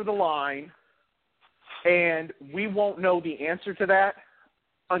over the line, and we won't know the answer to that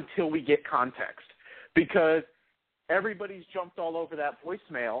until we get context, because everybody's jumped all over that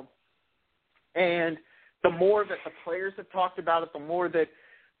voicemail, and the more that the players have talked about it, the more that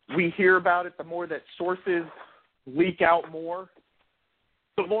we hear about it, the more that sources leak out more,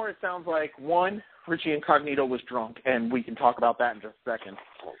 the more it sounds like, one, Richie Incognito was drunk, and we can talk about that in just a second.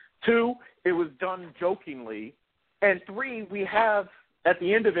 Two, it was done jokingly. And three, we have, at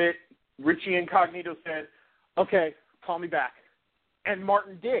the end of it, Richie Incognito said, okay, call me back. And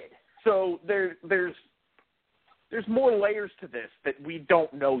Martin did. So there's more layers to this that we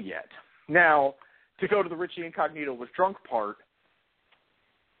don't know yet. Now, to go to the Richie Incognito was drunk part,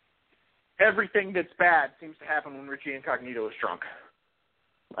 everything that's bad seems to happen when Richie Incognito is drunk.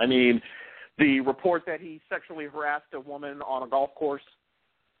 I mean, the report that he sexually harassed a woman on a golf course,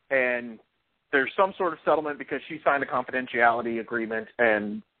 and there's some sort of settlement because she signed a confidentiality agreement,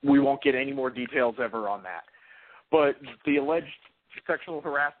 and we won't get any more details ever on that. But the alleged sexual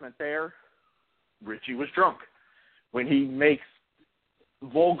harassment there, Richie was drunk. When he makes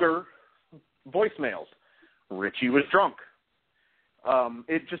vulgar voicemails, Richie was drunk.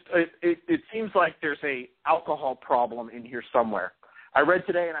 It seems like there's a alcohol problem in here somewhere. I read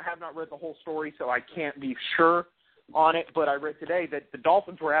today, and I have not read the whole story, so I can't be sure on it, but I read today that the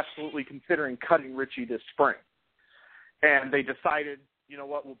Dolphins were absolutely considering cutting Richie this spring. And they decided, you know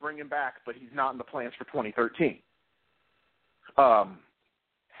what, we'll bring him back, but he's not in the plans for 2013.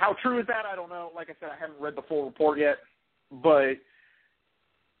 How true is that? I don't know. Like I said, I haven't read the full report yet, but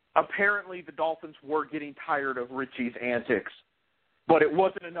apparently the Dolphins were getting tired of Richie's antics, but it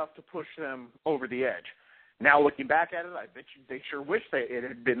wasn't enough to push them over the edge. Now, looking back at it, I bet you they sure wish it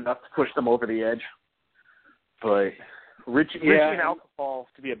had been enough to push them over the edge. But Richie and alcohol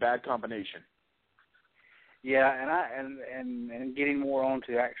to be a bad combination. Yeah, and getting more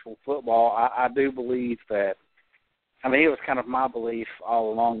onto actual football, I do believe that, I mean, it was kind of my belief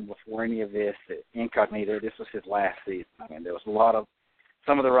all along before any of this that Incognito, this was his last season. I mean, there was a lot of,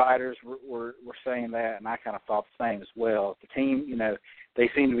 some of the writers were saying that, and I kind of thought the same as well. The team, you know,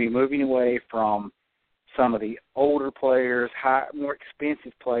 they seem to be moving away from some of the older players, more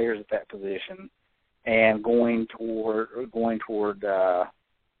expensive players at that position, and going toward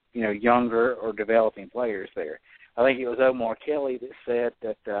younger or developing players there. I think it was Omar Kelly that said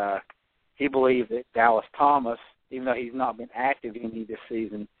that he believed that Dallas Thomas, even though he's not been active any this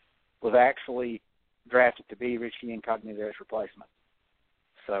season, was actually drafted to be Richie Incognito's replacement.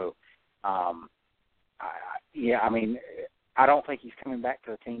 So, I mean, I don't think he's coming back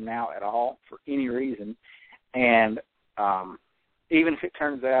to the team now at all for any reason. And even if it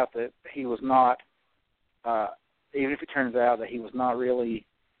turns out that he was not, really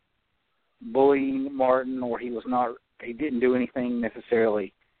bullying Martin, or he didn't do anything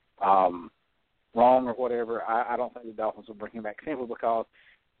necessarily wrong or whatever, I don't think the Dolphins will bring him back, simply because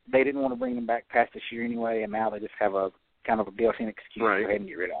they didn't want to bring him back past this year anyway, and now they just have a kind of a built-in excuse to go ahead and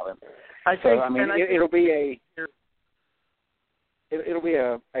get rid of him. It'll be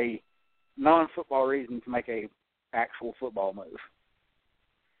a non-football reason to make a actual football move.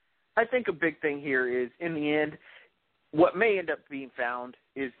 I think a big thing here is, in the end, what may end up being found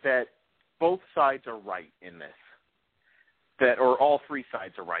is that both sides are right in this, or all three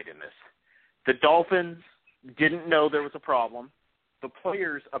sides are right in this. The Dolphins didn't know there was a problem. The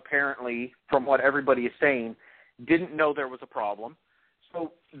players, apparently, from what everybody is saying, didn't know there was a problem.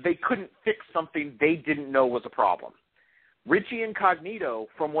 So they couldn't fix something they didn't know was a problem. Richie Incognito,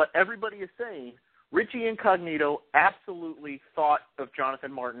 from what everybody is saying, Richie Incognito absolutely thought of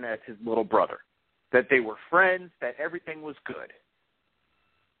Jonathan Martin as his little brother, that they were friends, that everything was good.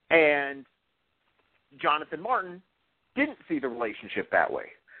 And Jonathan Martin didn't see the relationship that way.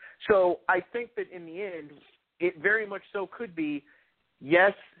 So I think that in the end, it very much so could be,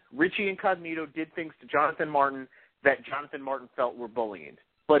 yes, Richie Incognito did things to Jonathan Martin that Jonathan Martin felt were bullying.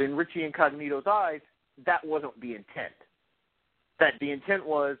 But in Richie Incognito's eyes, that wasn't the intent. That the intent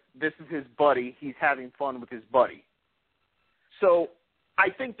was, this is his buddy, he's having fun with his buddy. So I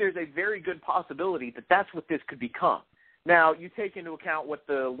think there's a very good possibility that that's what this could become. Now, you take into account what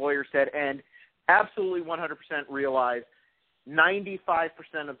the lawyer said, and absolutely 100% realize 95%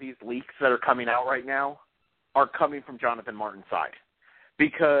 of these leaks that are coming out right now are coming from Jonathan Martin's side.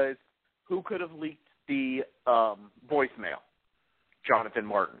 Because who could have leaked the voicemail? Jonathan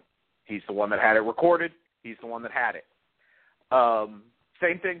Martin. He's the one that had it recorded. He's the one that had it.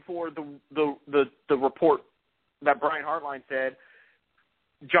 Same thing for the report that Brian Hartline said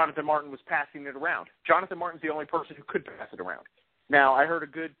Jonathan Martin was passing it around. Jonathan Martin's the only person who could pass it around. Now, I heard a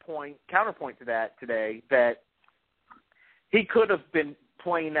good counterpoint to that today, that he could have been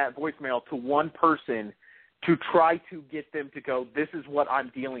playing that voicemail to one person to try to get them to go, this is what I'm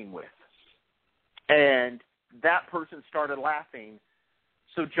dealing with. And that person started laughing,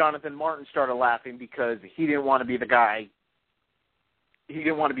 so Jonathan Martin started laughing because he didn't want to be the guy. He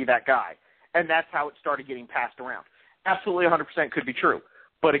didn't want to be that guy. And that's how it started getting passed around. Absolutely 100% could be true.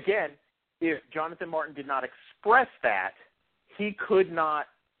 But again, if Jonathan Martin did not express that, he could not,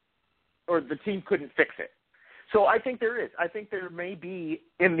 or the team couldn't fix it. So I think there is. I think there may be,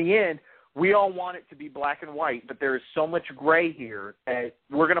 in the end, we all want it to be black and white, but there is so much gray here, and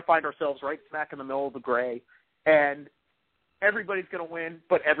we're going to find ourselves right smack in the middle of the gray, and everybody's going to win,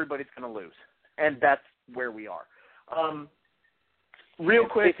 but everybody's going to lose. And that's where we are. Real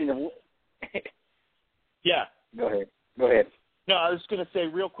quick. Yeah. Go ahead. No, I was going to say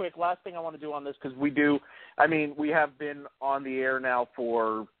real quick, last thing I want to do on this, because we have been on the air now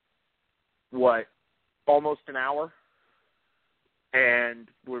for, almost an hour? And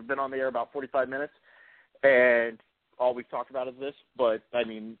we've been on the air about 45 minutes, and all we've talked about is this, but,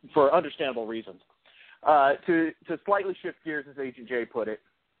 for understandable reasons. To slightly shift gears, as Agent J put it,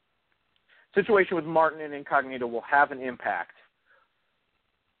 situation with Martin and Incognito will have an impact.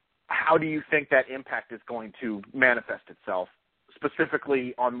 How do you think that impact is going to manifest itself,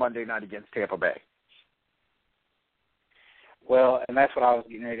 specifically on Monday night against Tampa Bay? Well, and that's what I was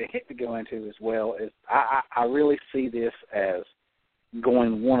getting ready to go into as well, is I really see this as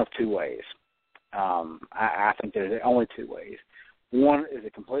going one of two ways. I think there's only two ways. One is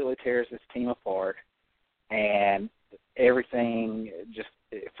it completely tears this team apart, and everything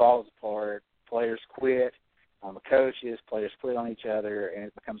it falls apart. Players quit on the coaches, players quit on each other, and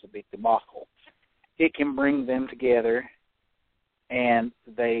it becomes a big debacle. It can bring them together, and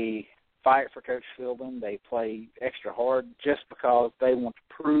they fight for Coach Philbin. They play extra hard just because they want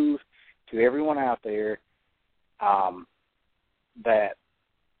to prove to everyone out there that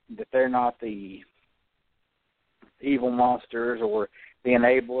they're not the evil monsters or the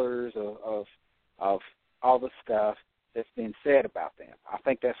enablers of all the stuff that's been said about them. I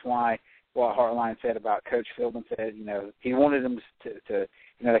think that's why what Hartline said about Coach Philbin said, he wanted them to the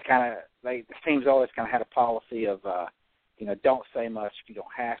teams always kind of had a policy of, don't say much if you don't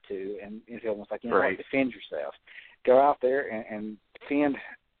have to, and Philbin's like, right. Defend yourself. Go out there and defend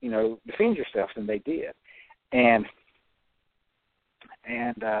yourself, and they did. And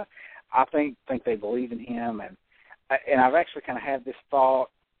I think they believe in him, and I've actually kind of had this thought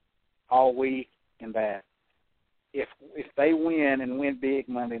all week, in that if they win and win big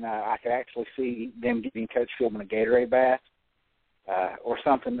Monday night, I could actually see them giving Coach Philbin a Gatorade bath or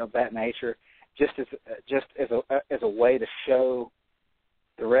something of that nature, just as a way to show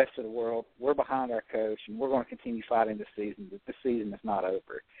the rest of the world we're behind our coach and we're going to continue fighting this season. But this season is not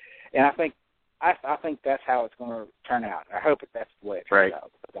over, and I think that's how it's going to turn out. I hope that's the way it turns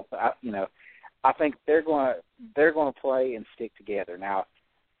out. I think they're going to play and stick together. Now,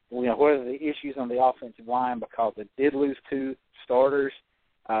 what are the issues on the offensive line, because they did lose two starters,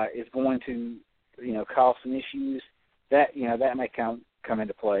 is going to cause some issues. That may come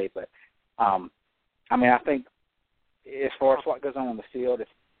into play, but I think as far as what goes on the field,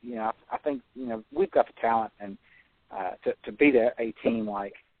 I think we've got the talent, and to beat a team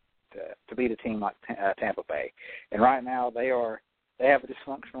like Tampa Bay. And right now they have a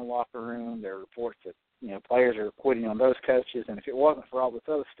dysfunctional locker room. There are reports that players are quitting on those coaches, and if it wasn't for all this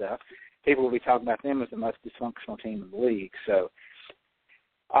other stuff, people would be talking about them as the most dysfunctional team in the league. So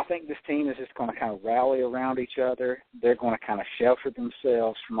I think this team is just going to kind of rally around each other. They're going to kind of shelter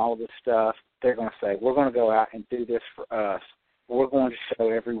themselves from all this stuff. They're going to say, we're going to go out and do this for us. We're going to show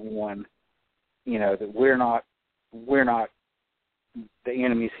everyone, that we're not the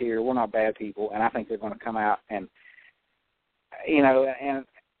enemies here. We're not bad people. And I think they're going to come out and,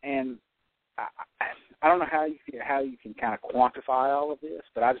 and I don't know how you can kind of quantify all of this,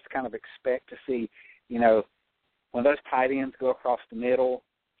 but I just kind of expect to see, when those tight ends go across the middle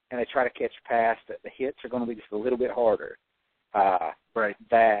and they try to catch a pass, that the hits are going to be just a little bit harder. Right.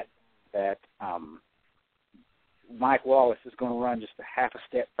 That Mike Wallace is going to run just a half a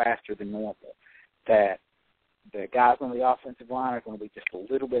step faster than normal. That the guys on the offensive line are going to be just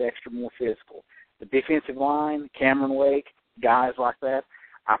a little bit extra more physical. The defensive line, Cameron Wake, guys like that,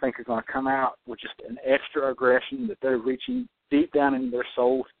 I think are going to come out with just an extra aggression that they're reaching deep down in their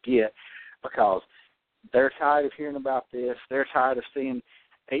soul to get, because they're tired of hearing about this. They're tired of seeing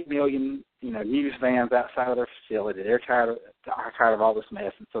 8 million, news vans outside of their facility. They're tired of all this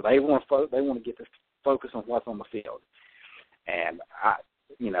mess, and so they want to get this focus on what's on the field. And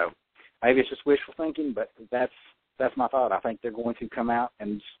maybe it's just wishful thinking, but that's my thought. I think they're going to come out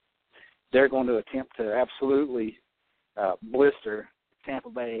and they're going to attempt to absolutely blister Tampa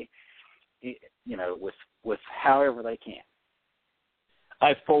Bay, with however they can.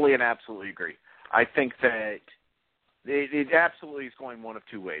 I fully and absolutely agree. I think that it absolutely is going one of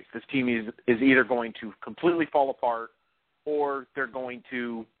two ways. This team is either going to completely fall apart, or they're going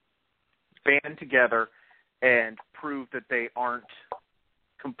to band together and prove that they aren't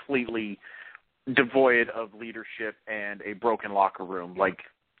completely devoid of leadership and a broken locker room like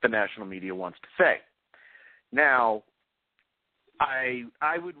the national media wants to say. Now, I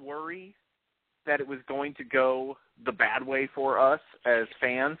would worry that it was going to go the bad way for us as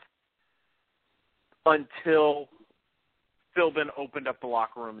fans until Philbin opened up the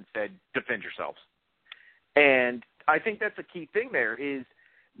locker room and said, defend yourselves. And I think that's a key thing there is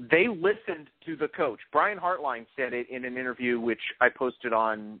they listened to the coach. Brian Hartline said it in an interview, which I posted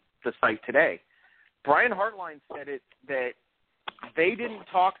on the site today. Brian Hartline said it that they didn't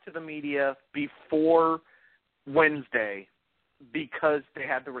talk to the media before Wednesday because they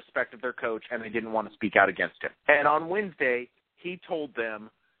had the respect of their coach and they didn't want to speak out against him. And on Wednesday, he told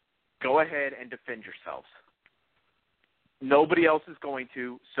them, go ahead and defend yourselves. Nobody else is going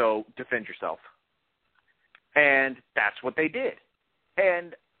to, so defend yourself. And that's what they did.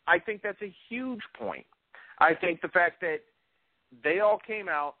 And I think that's a huge point. I think the fact that they all came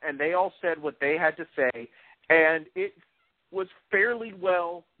out and they all said what they had to say, and it was fairly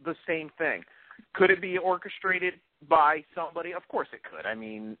well the same thing. Could it be orchestrated by somebody? Of course it could. I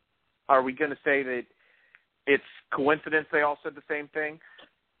mean, are we going to say that it's coincidence they all said the same thing?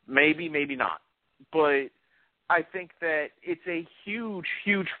 Maybe, maybe not. But I think that it's a huge,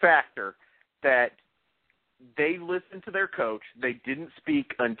 huge factor that they listened to their coach. They didn't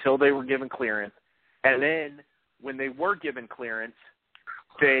speak until they were given clearance. And then when they were given clearance,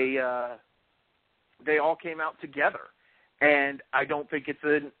 they all came out together. And I don't think it's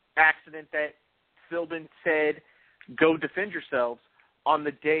an accident that Philbin said, go defend yourselves on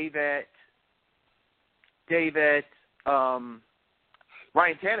the day that Ryan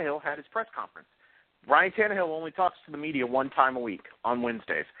Tannehill had his press conference. Ryan Tannehill only talks to the media one time a week on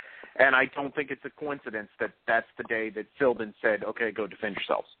Wednesdays. And I don't think it's a coincidence that that's the day that Philbin said, okay, go defend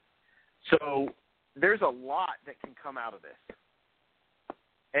yourselves. So there's a lot that can come out of this.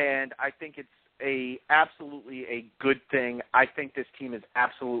 And I think it's absolutely a good thing. I think this team is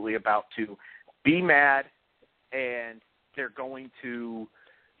absolutely about to be mad, and they're going to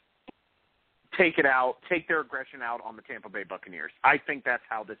take their aggression out on the Tampa Bay Buccaneers. I think that's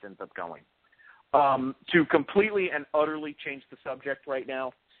how this ends up going. To completely and utterly change the subject right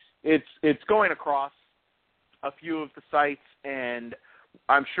now, it's going across a few of the sites, and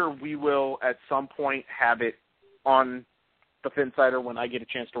I'm sure we will at some point have it on the Phinsider when I get a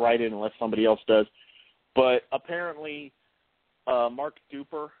chance to write it, unless somebody else does. But apparently Mark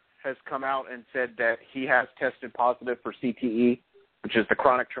Duper has come out and said that he has tested positive for CTE, which is the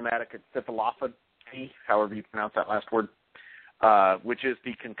chronic traumatic encephalopathy, however you pronounce that last word, which is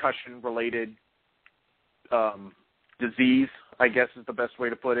the concussion-related disease, I guess is the best way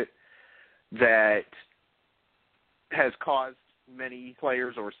to put it, that has caused many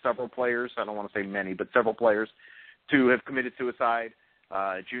players, or several players, I don't want to say many, but several players, to have committed suicide,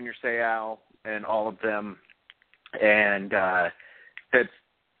 Junior Seau and all of them. And that's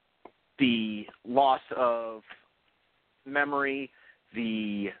the loss of memory,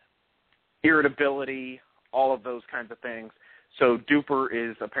 the irritability, all of those kinds of things. So Duper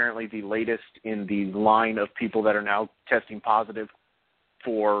is apparently the latest in the line of people that are now testing positive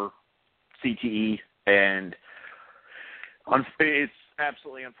for CTE, and it's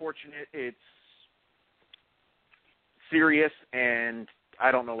absolutely unfortunate. It's serious, and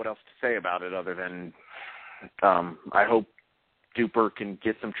I don't know what else to say about it other than I hope Duper can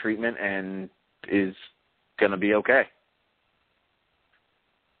get some treatment and is going to be okay.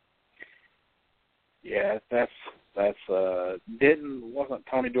 Yeah, wasn't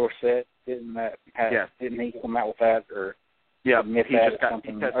Tony Dorsett, didn't he come out with that or admit that or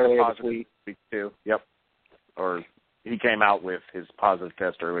something earlier this week too? Yep. Or he came out with his positive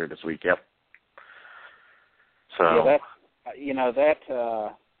test earlier this week. Yep. So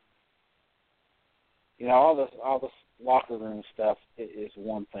all this locker room stuff is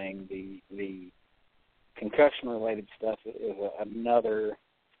one thing. The concussion related stuff is another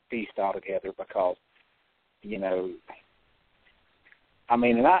beast altogether, because and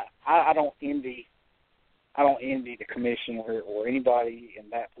I don't envy the commissioner or anybody in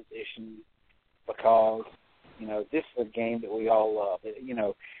that position, because this is a game that we all love.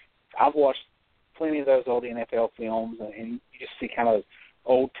 I've watched plenty of those old NFL films, and you just see kind of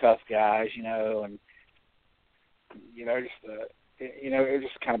old tough guys, and it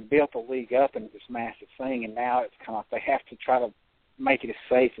just kind of built the league up into this massive thing, and now it's kind of they have to try to make it as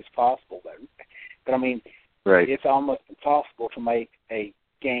safe as possible. But I mean, right. It's almost impossible to make a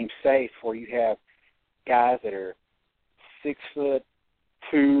game safe where you have guys that are 6'2"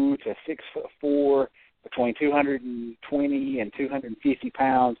 to 6'4", between 220 and 250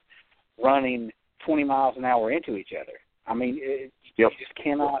 pounds, running 20 miles an hour into each other. I mean, you just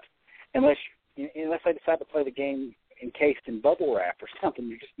cannot, unless they decide to play the game encased in bubble wrap or something.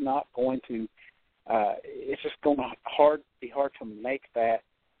 You're just not going to. It's just going to be hard to make that,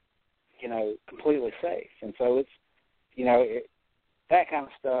 completely safe. And so it's, that kind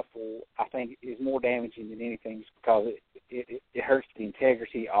of stuff I think is more damaging than anything, because it hurts the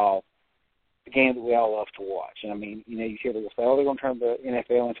integrity of the game that we all love to watch. And I mean, you hear people say, they're going to turn the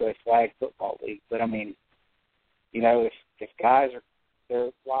NFL into a flag football league. But I mean, if guys are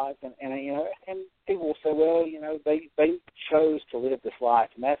their lives, and people will say, well, they chose to live this life,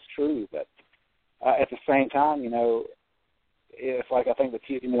 and that's true. But at the same time, it's like I think the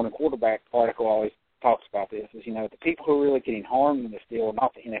Tuesday Morning Quarterback article always talks about this, is, the people who are really getting harmed in this deal are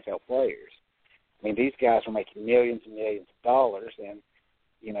not the NFL players. I mean, these guys are making millions and millions of dollars, and,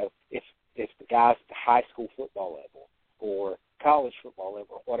 it's the guys at the high school football level or college football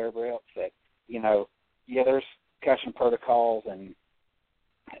level or whatever else that, there's concussion protocols and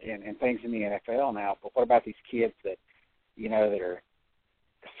things in the NFL now, but what about these kids that, that are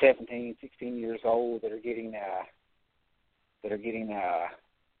 17, 16 years old that are getting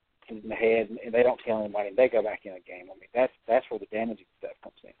in the head, and they don't tell anybody, and they go back in a game. I mean, that's where the damaging stuff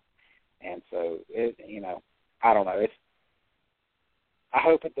comes in. And so, I don't know. I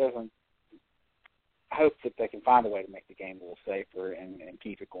hope it doesn't. I hope that they can find a way to make the game a little safer and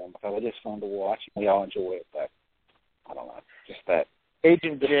keep it going, because it is fun to watch. We all enjoy it, but I don't know. Just that.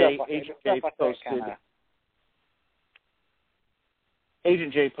 Agent J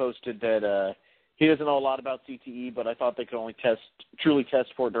posted that he doesn't know a lot about CTE, but I thought they could only truly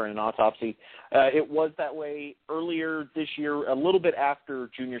test for it during an autopsy. It was that way earlier this year, a little bit after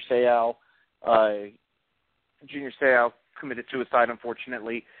Junior Seau. Junior Seau committed suicide,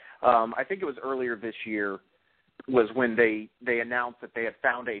 unfortunately. I think it was earlier this year was when they announced that they had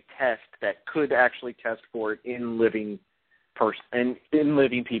found a test that could actually test for it in living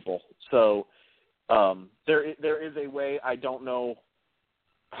people. So there is a way. I don't know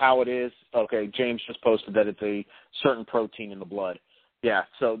how it is. Okay, James just posted that it's a certain protein in the blood. Yeah,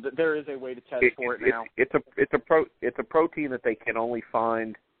 so there is a way to test for it now. It's a protein that they can only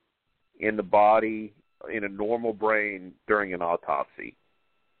find in the body, in a normal brain, during an autopsy.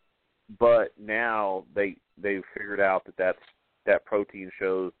 But now they've figured out that protein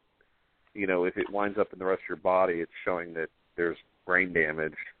shows, if it winds up in the rest of your body, it's showing that there's brain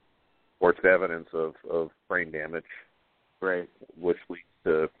damage, or it's evidence of brain damage. Right. Which leads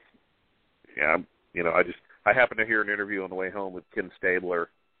to, I happened to hear an interview on the way home with Ken Stabler,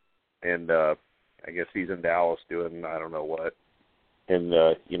 and I guess he's in Dallas doing I don't know what, and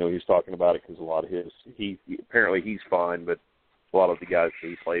he's talking about it because a lot of apparently he's fine, but a lot of the guys that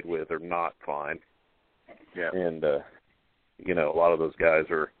he played with are not fine. Yeah. And a lot of those guys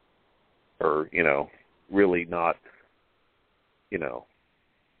are really not.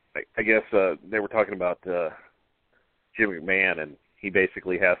 I guess they were talking about Jim McMahon, and he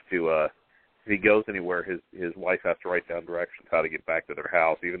basically has to, if he goes anywhere, his wife has to write down directions how to get back to their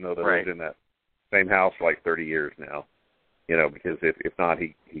house, even though they lived in that same house for like 30 years now. You know, because if not,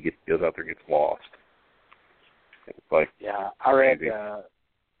 he goes out there and gets lost. It's like, I read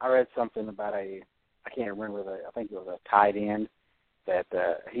something about I can't remember I think it was a tight end that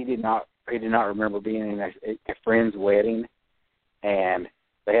he did not remember being in a friend's wedding, and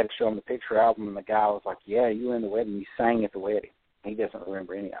they had to show him the picture album, and the guy was like, "Yeah, you were in the wedding. You sang at the wedding." He doesn't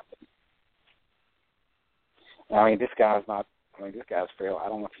remember any of it. I mean, this guy's fair. I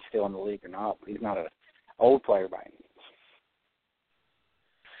don't know if he's still in the league or not, but he's not an old player by any means.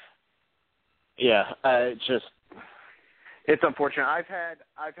 Yeah, it's unfortunate. I've had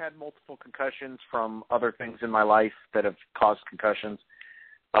multiple concussions from other things in my life that have caused concussions.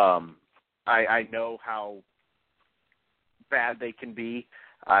 I know how bad they can be.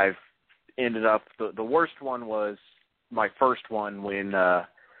 I've ended up the worst one was my first one when I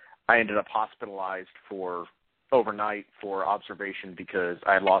ended up hospitalized for overnight for observation because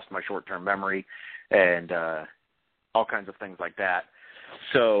I had lost my short-term memory and all kinds of things like that.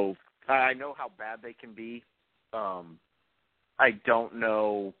 So I know how bad they can be. I don't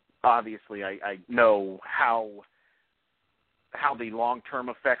know. Obviously, I know how the long-term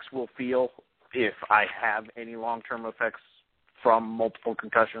effects will feel if I have any long-term effects from multiple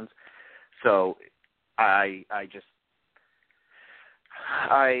concussions. So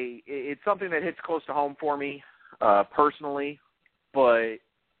it's something that hits close to home for me personally, but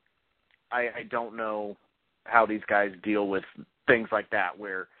I don't know how these guys deal with things like that,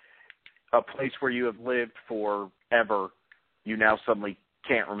 where a place where you have lived forever, you now suddenly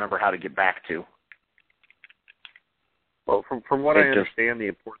can't remember how to get back to. Well, from what I understand, the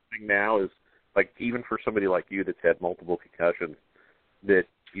important thing now is, like, even for somebody like you that's had multiple concussions, that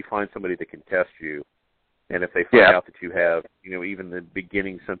you find somebody that can test you, and if they find out that you have, you know, even the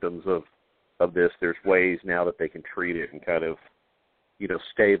beginning symptoms of this, there's ways now that they can treat it and kind of, you know,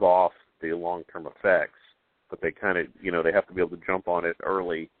 stave off the long-term effects. But they kind of, you know, they have to be able to jump on it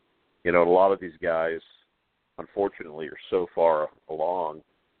early. You know, a lot of these guys, unfortunately, are so far along,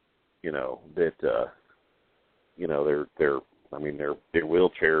 you know, that, you know, they're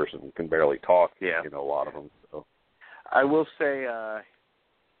wheelchairs and can barely talk. You know, a lot of them. So. I will say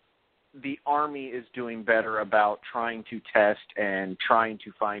the Army is doing better about trying to test and trying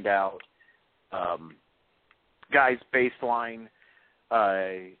to find out guys' baseline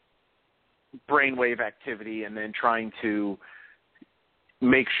brainwave activity, and then trying to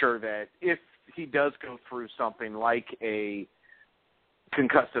make sure that if he does go through something like a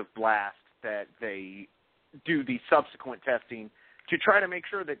concussive blast, that they do the subsequent testing to try to make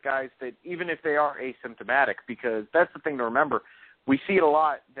sure that guys, that even if they are asymptomatic, because that's the thing to remember. We see it a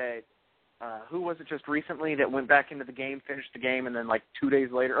lot that, who was it just recently that went back into the game, finished the game, and then like 2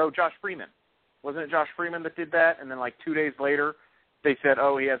 days later, Josh Freeman. Wasn't it Josh Freeman that did that? And then like 2 days later, they said,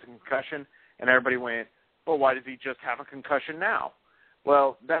 he has a concussion, and everybody went, well, why does he just have a concussion now?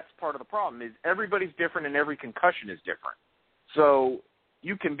 Well, that's part of the problem, is everybody's different and every concussion is different. So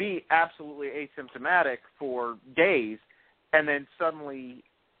you can be absolutely asymptomatic for days, and then suddenly,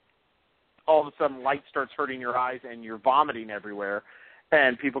 all of a sudden, light starts hurting your eyes and you're vomiting everywhere,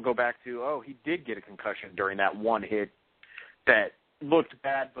 and people go back to, he did get a concussion during that one hit that looked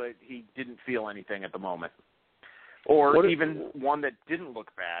bad, but he didn't feel anything at the moment. Or even one that didn't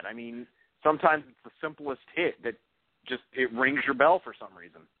look bad. I mean, sometimes it's the simplest hit that just, it rings your bell for some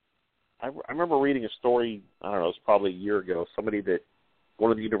reason. I remember reading a story, I don't know, it was probably a year ago, somebody that,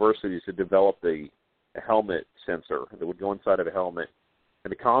 one of the universities had developed a helmet sensor that would go inside of a helmet.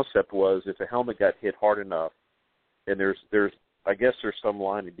 And the concept was, if a helmet got hit hard enough, and there's I guess there's some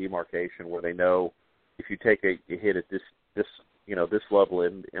line of demarcation where they know if you take a hit at this this level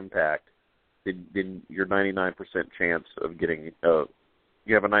of impact, then you're 99% chance of getting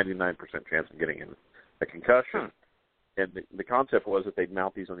you have a 99% chance of getting a concussion. And the concept was that they'd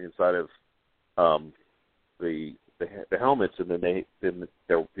mount these on the inside of the helmets, and then they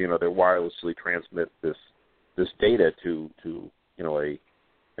wirelessly transmit this data to a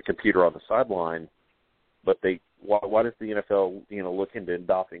computer on the sideline. But why does the NFL look into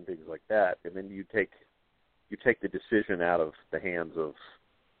adopting things like that? And then you take the decision out of the hands of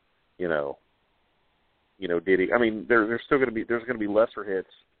did he? I mean, there's going to be lesser hits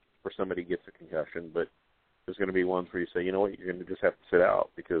where somebody gets a concussion, but there's going to be ones where you say, you know what, you're going to just have to sit out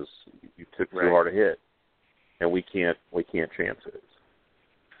because you took too hard a hit, and we can't chance it.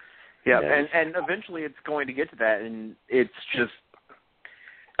 Yeah, and eventually it's going to get to that, and it's just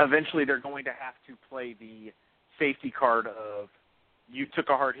eventually they're going to have to play the safety card of, you took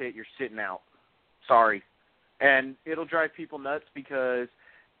a hard hit, you're sitting out. Sorry. And it'll drive people nuts because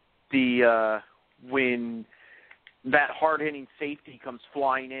when that hard-hitting safety comes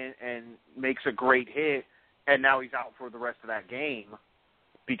flying in and makes a great hit, and now he's out for the rest of that game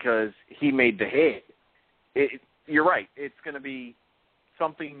because he made the hit, you're right. It's going to be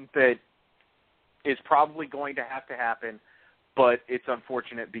something that is probably going to happen, but it's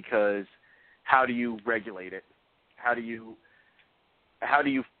unfortunate because how do you regulate it? How do you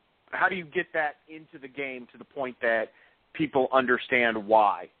get that into the game to the point that people understand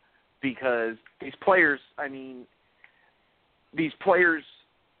why? Because these players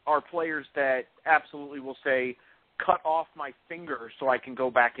are players that absolutely will say, cut off my finger so I can go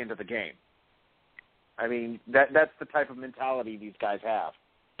back into the game. I mean, that's the type of mentality these guys have.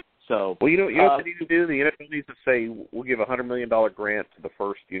 So, well, you know what they need to do? The NFL needs to say, we'll give a $100 million grant to the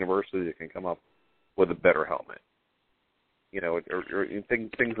first university that can come up with a better helmet. You know, or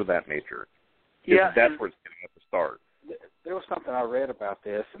things of that nature. Yeah, that's where it's going to have to start. There was something I read about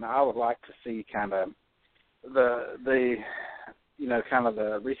this, and I would like to see kind of the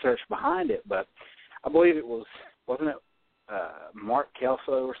research behind it. But I believe wasn't it Mark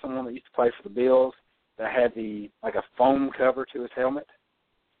Kelso or someone that used to play for the Bills that had a foam cover to his helmet.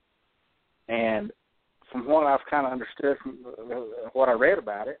 And from what I've kind of understood from what I read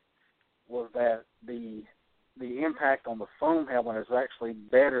about it was that the impact on the foam helmet is actually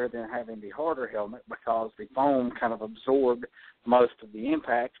better than having the harder helmet because the foam kind of absorbed most of the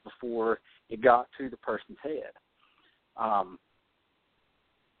impact before it got to the person's head.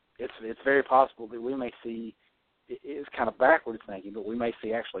 It's very possible that we may see, it's kind of backwards thinking, but we may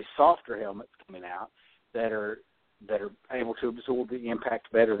see actually softer helmets coming out that are able to absorb the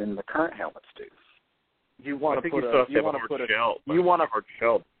impact better than the current helmets do. You want to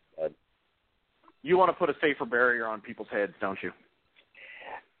put a safer barrier on people's heads, don't you?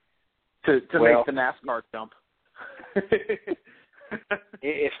 To make the NASCAR jump.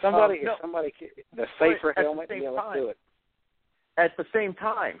 if somebody, the safer helmet, let's do it. At the same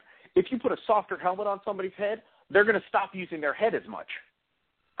time, if you put a softer helmet on somebody's head, they're going to stop using their head as much.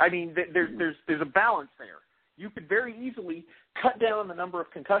 I mean, there's a balance there. You could very easily cut down the number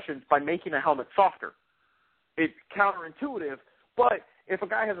of concussions by making a helmet softer. It's counterintuitive, but if a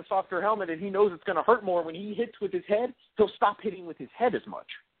guy has a softer helmet and he knows it's going to hurt more when he hits with his head, he'll stop hitting with his head as much.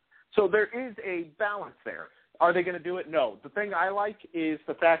 So there is a balance there. Are they going to do it? No. The thing I like is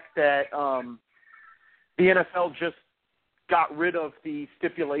the fact that the NFL just got rid of the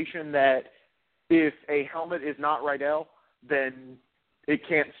stipulation that if a helmet is not Rydell, then it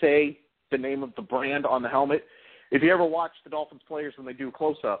can't say the name of the brand on the helmet. If you ever watch the Dolphins players when they do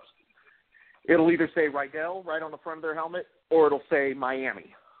close-ups, it'll either say Rydell right on the front of their helmet or it'll say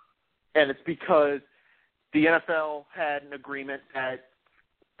Miami. And it's because the NFL had an agreement that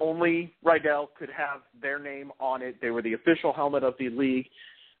only Rydell could have their name on it. They were the official helmet of the league.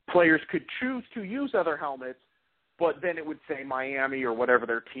 Players could choose to use other helmets, but then it would say Miami or whatever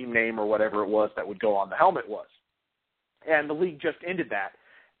their team name or whatever it was that would go on the helmet was. And the league just ended that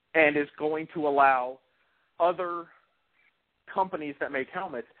and is going to allow other companies that make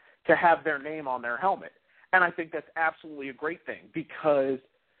helmets to have their name on their helmet. And I think that's absolutely a great thing because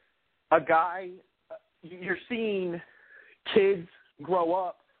you're seeing kids grow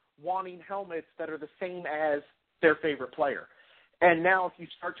up wanting helmets that are the same as their favorite player. And now if you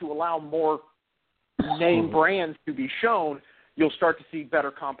start to allow more name brands to be shown, you'll start to see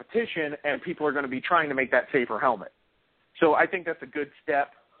better competition and people are going to be trying to make that safer helmet. So I think that's a good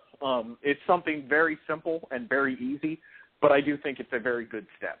step. It's something very simple and very easy, but I do think it's a very good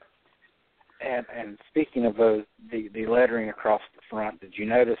step. And speaking of the lettering across the front, did you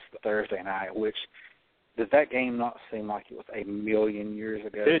notice Thursday night, does that game not seem like it was a million years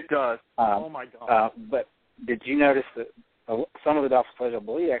ago? It does. Oh, my God. But did you notice that some of the Dolphins players, I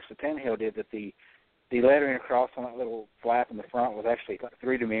believe actually Tannehill did, that the lettering across on that little flap in the front was actually like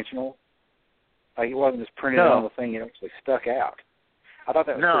three-dimensional? Like it wasn't just printed on the thing, it actually stuck out. I thought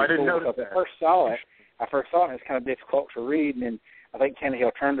that was pretty cool. I didn't notice that. I first saw it, and it's kind of difficult to read, and then I think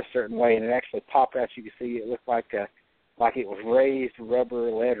Tannehill turned a certain way, and it actually popped out. You could see it looked like it was raised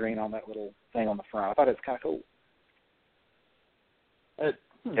rubber lettering on that little thing on the front. I thought it was kind of cool.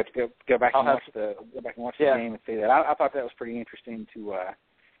 You have to go back and watch the game and see that. I thought that was pretty interesting to a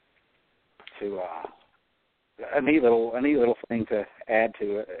neat little thing to add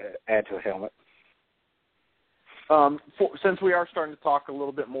to a helmet. Since we are starting to talk a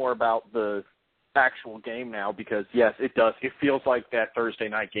little bit more about the actual game now, because yes, it does. It feels like that Thursday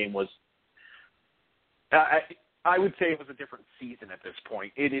night game was. I would say it was a different season at this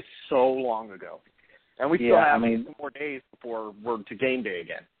point. It is so long ago, and we still have some more days before we're to game day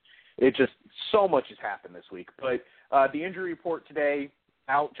again. It just so much has happened this week. But the injury report today,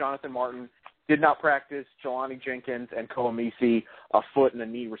 out Jonathan Martin, did not practice. Jelani Jenkins and Koamisi, a foot and a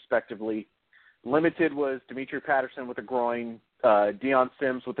knee respectively. Limited was Dimitri Patterson with a groin, Deion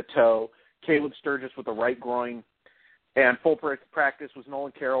Sims with a toe, Caleb Sturgis with a right groin, and full practice was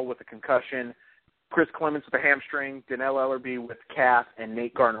Nolan Carroll with a concussion, Chris Clements with a hamstring, Donnell Ellerby with calf, and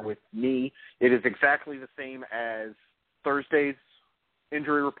Nate Garner with knee. It is exactly the same as Thursday's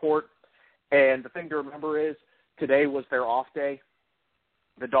injury report. And the thing to remember is today was their off day.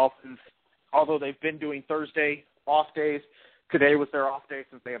 The Dolphins, although they've been doing Thursday off days, today was their off day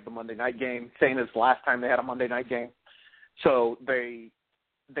since they have the Monday night game, same as last time they had a Monday night game. So they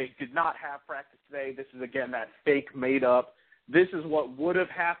did not have practice today. This is, again, that fake made up. This is what would have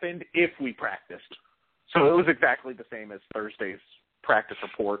happened if we practiced. So it was exactly the same as Thursday's practice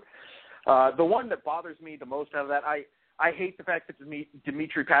report. The one that bothers me the most out of that, I hate the fact that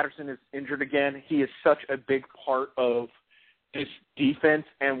Dimitri Patterson is injured again. He is such a big part of this defense,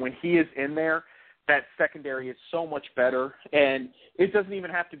 and when he is in there, that secondary is so much better. And it doesn't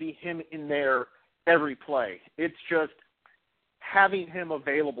even have to be him in there every play. It's just having him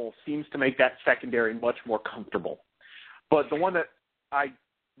available seems to make that secondary much more comfortable. But the one that I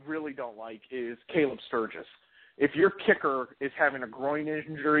really don't like is Caleb Sturgis. If your kicker is having a groin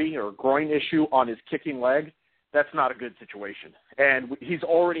injury or groin issue on his kicking leg, that's not a good situation. And he's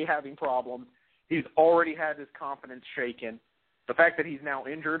already having problems. He's already had his confidence shaken. The fact that he's now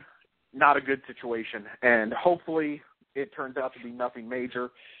injured, not a good situation. And hopefully it turns out to be nothing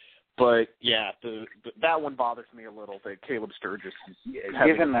major. But, yeah, that one bothers me a little, that Caleb Sturgis is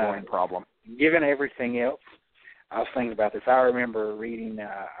having a groin problem. Given everything else, I was thinking about this. I remember reading,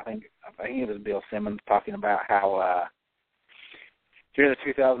 I think it was Bill Simmons talking about how during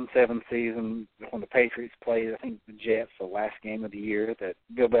the 2007 season, when the Patriots played, I think, the Jets, the last game of the year, that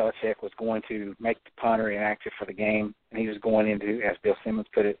Bill Belichick was going to make the punter inactive for the game, and he was going into, as Bill Simmons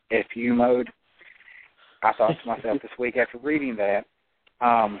put it, FU mode. I thought to myself this week after reading that,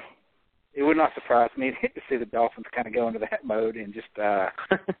 it would not surprise me to see the Dolphins kind of go into that mode and just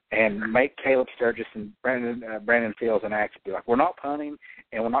and make Caleb Sturgis and Brandon Fields inactive. Be like, we're not punting,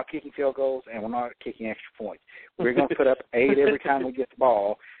 and we're not kicking field goals, and we're not kicking extra points. We're going to put up 8 every time we get the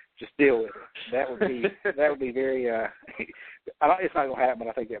ball. Just deal with it. That would be very. It's not going to happen, but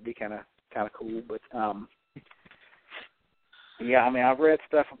I think that'd be kind of cool. But yeah, I mean, I've read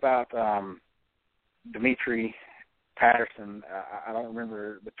stuff about Dimitri Patterson. I don't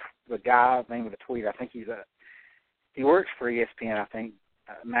remember the guy's name of the tweet. I think he works for ESPN, I think,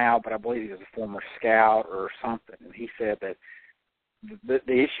 now, but I believe he was a former scout or something. And he said that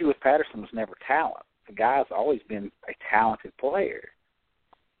the issue with Patterson was never talent. The guy's always been a talented player.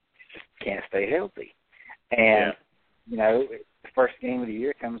 He just can't stay healthy. And, you know, the first game of the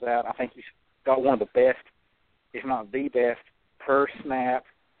year comes out, I think he's got one of the best, if not the best, per snap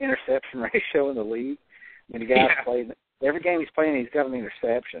interception ratio in the league. I mean, the guy's played every game he's playing, he's got an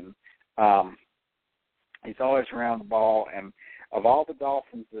interception. He's always around the ball, and of all the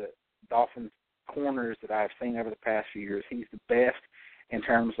Dolphins corners that I've seen over the past few years, he's the best in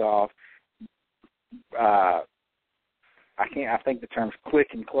terms of I think the term's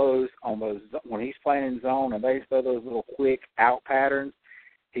quick and close on those when he's playing in zone and they throw those little quick out patterns.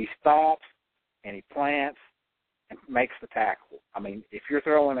 He stops and he plants and makes the tackle. I mean, if you're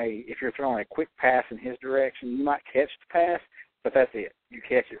throwing a quick pass in his direction, you might catch the pass, but that's it. You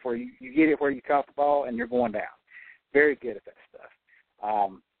catch it where you get it where you caught the ball, and you're going down. Very good at that stuff.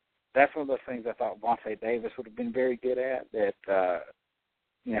 That's one of those things I thought Vontae Davis would have been very good at. That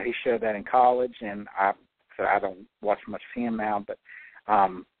he showed that in college, and I don't watch much of him now, but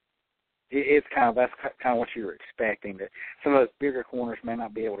that's kind of what you were expecting. That some of those bigger corners may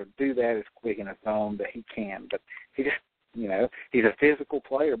not be able to do that as quick in a zone that he can, but he just, he's a physical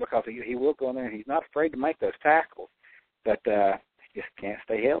player because he will go in there and he's not afraid to make those tackles, but he just can't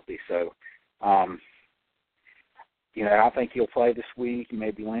stay healthy. So, I think he'll play this week. He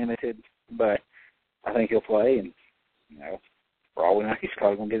may be limited, but I think he'll play, and for all we know, he's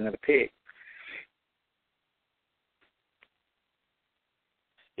probably going to get another pick.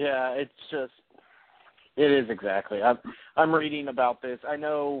 Yeah, it is exactly. I'm reading about this. I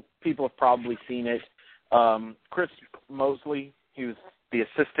know people have probably seen it. Chris Mosley, he was the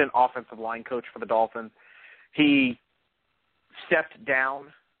assistant offensive line coach for the Dolphins. He stepped down,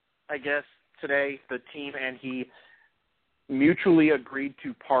 I guess, today. The team and he mutually agreed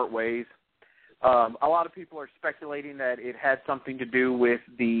to part ways. A lot of people are speculating that it had something to do with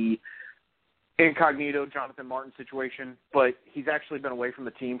the incognito Jonathan Martin situation, but he's actually been away from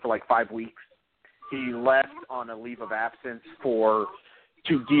the team for like 5 weeks. He left on a leave of absence for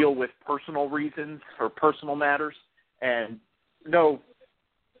to deal with personal reasons or personal matters, and no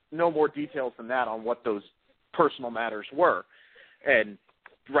more details than that on what those personal matters were, and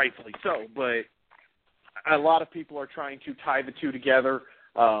rightfully so. But a lot of people are trying to tie the two together.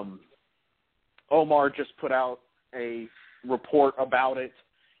 Omar just put out a report about it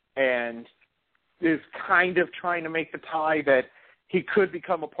and is kind of trying to make the tie that he could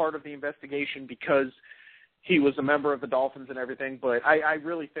become a part of the investigation because he was a member of the Dolphins and everything. But I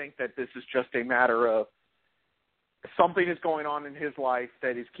really think that this is just a matter of something is going on in his life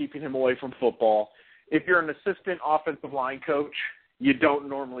that is keeping him away from football. If you're an assistant offensive line coach, you don't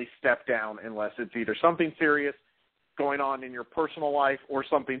normally step down unless it's either something serious going on in your personal life or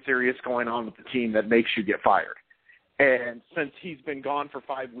something serious going on with the team that makes you get fired. And since he's been gone for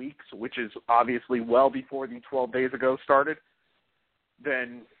 5 weeks, which is obviously well before the 12 days ago started,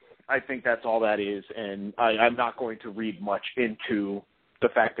 then I think that's all that is. And I'm not going to read much into the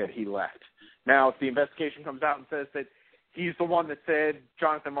fact that he left. Now, if the investigation comes out and says that he's the one that said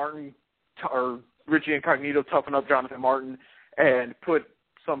Jonathan Martin or Richie Incognito toughen up Jonathan Martin and put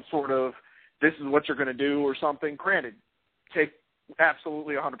some sort of this is what you're going to do or something, granted, take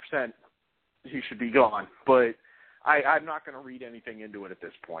absolutely 100%, he should be gone. But I'm not going to read anything into it at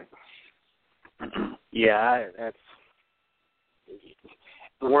this point. Yeah, that's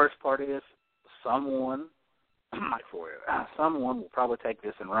the worst part is someone will probably take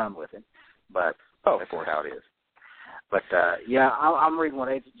this and run with it, but that's how it is. But, yeah, I'm reading what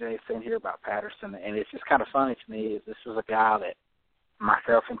Agent Jay said here about Patterson, and it's just kind of funny to me is this was a guy that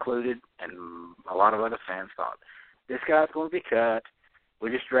myself included and a lot of other fans thought, this guy's going to be cut. We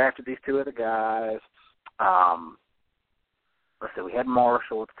just drafted these two other guys. Let's see, we had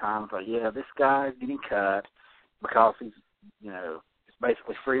Marshall at the time. So, yeah, this guy's getting cut because he's, it's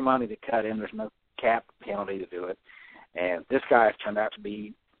basically free money to cut him. There's no cap penalty to do it. And this guy has turned out to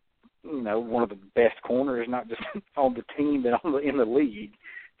be, one of the best corners, not just on the team, but in the league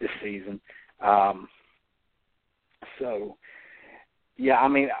this season. So, yeah,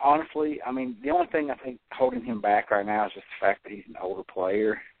 honestly, the only thing I think holding him back right now is just the fact that he's an older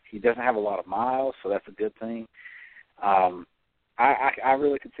player. He doesn't have a lot of miles, so that's a good thing. I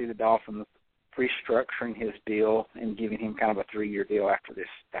really could see the Dolphins restructuring his deal and giving him kind of a 3-year deal after this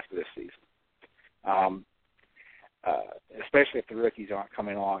season. Especially if the rookies aren't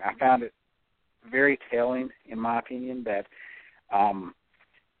coming along. I found it very telling, in my opinion, that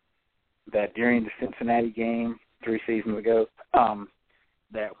during the Cincinnati game 3 seasons ago,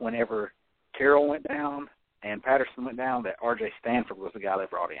 that whenever Carroll went down and Patterson went down, that R.J. Stanford was the guy they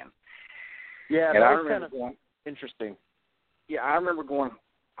brought in. Yeah, and that was kind of interesting. Yeah, I remember going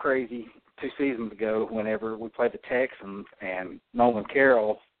crazy 2 seasons ago whenever we played the Texans and Nolan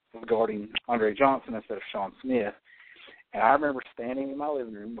Carroll was guarding Andre Johnson instead of Sean Smith. And I remember standing in my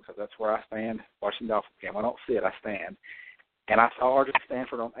living room, because that's where I stand watching the Dolphins game. I don't sit, I stand. And I saw R.J.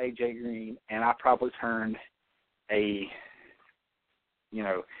 Stanford on A.J. Green, and I probably turned a,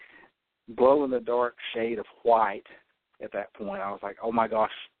 glow-in-the-dark shade of white at that point. I was like, oh, my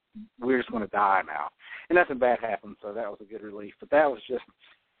gosh, we're just going to die now. And nothing bad happened, so that was a good relief. But that was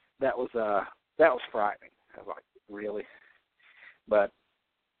frightening. I was like, really? But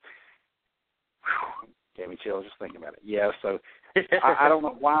gave me chills just thinking about it. Yeah, so I don't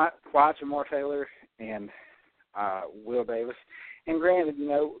know why Jamar Taylor and Will Davis. And granted,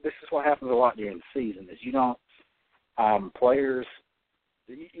 this is what happens a lot during the season is you don't players,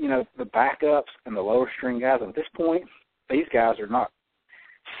 the backups and the lower string guys. At this point, these guys are not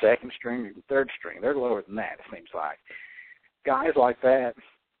second string or third string. They're lower than that, it seems like. Guys like that,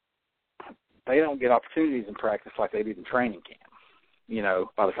 they don't get opportunities in practice like they did in training camp.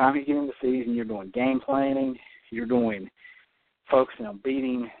 By the time you get into the season, you're doing game planning, you're doing focusing on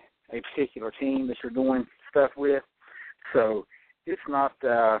beating a particular team that you're doing stuff with. So it's not,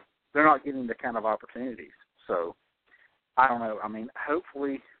 they're not getting the kind of opportunities. So I don't know.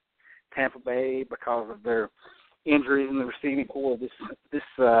 Hopefully Tampa Bay, because of their injuries in the receiving core, this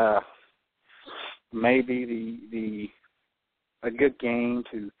may be a good game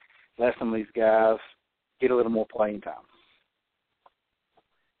to let some of these guys get a little more playing time.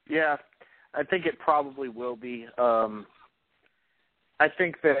 Yeah, I think it probably will be. I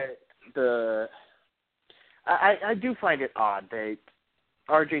think that I do find it odd that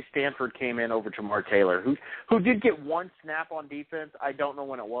R.J. Stanford came in over Jamar Taylor, who did get one snap on defense. I don't know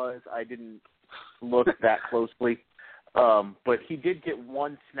when it was. I didn't look that closely. But he did get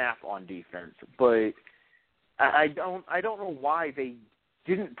one snap on defense. But I don't know why they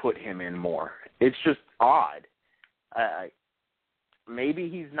didn't put him in more. It's just odd. Maybe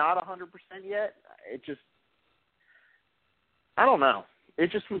he's not 100% yet. I don't know.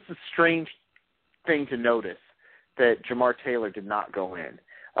 it just was a strange thing to notice that Jamar Taylor did not go in.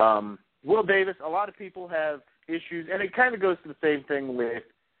 Will Davis, a lot of people have issues, and it kind of goes to the same thing with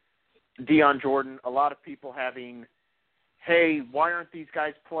Dion Jordan. A lot of people having, hey, why aren't these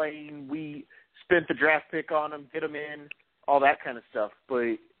guys playing? We spent the draft pick on them, get them in, all that kind of stuff.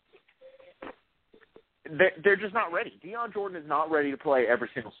 But they're just not ready. Dion Jordan is not ready to play every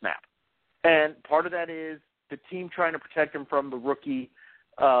single snap. And part of that is the team trying to protect him from the rookie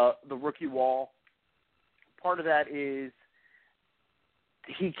wall. Part of that is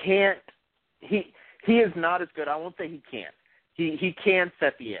he is not as good. I won't say he can't. He can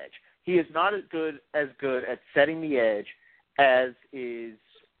set the edge. He is not as good at setting the edge as is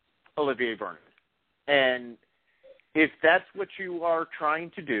Olivier Vernon. And if that's what you are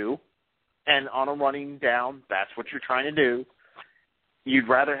trying to do, and on a running down, that's what you're trying to do, you'd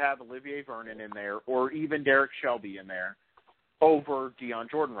rather have Olivier Vernon in there or even Derek Shelby in there over Dion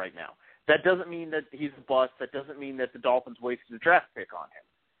Jordan right now. That doesn't mean that he's a bust. That doesn't mean that the Dolphins wasted a draft pick on him.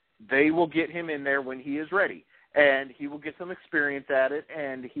 They will get him in there when he is ready, and he will get some experience at it,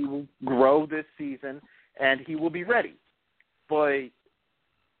 and he will grow this season, and he will be ready. But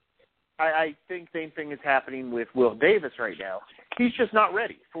I think the same thing is happening with Will Davis right now. He's just not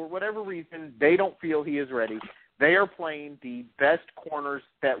ready. For whatever reason, they don't feel he is ready. They are playing the best corners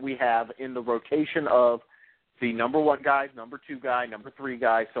that we have in the rotation of the number one guy, number two guy, number three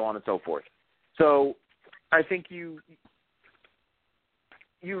guy, so on and so forth. So I think you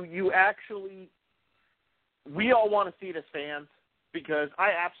actually, we all want to see it as fans because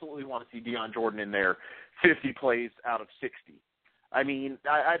I absolutely want to see Dion Jordan in there 50 plays out of 60. I mean,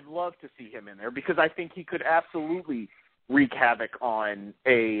 I'd love to see him in there because I think he could absolutely wreak havoc on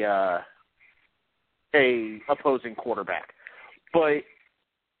a opposing quarterback. But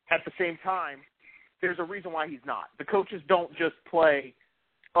at the same time, there's a reason why he's not. The coaches don't just play,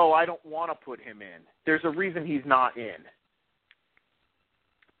 oh, I don't want to put him in. There's a reason he's not in.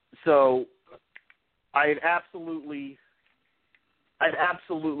 So I'd absolutely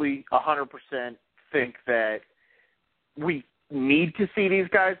 100% think that we need to see these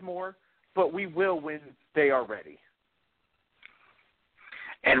guys more, but we will when they are ready.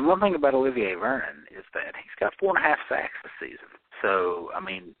 And one thing about Olivier Vernon is that he's got 4.5 sacks this season. So, I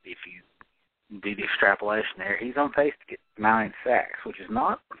mean, if you do the extrapolation there, he's on pace to get 9 sacks, which is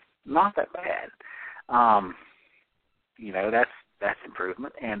not that bad. You know, that's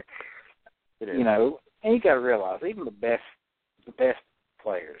improvement. And, you know, and you got to realize, even the best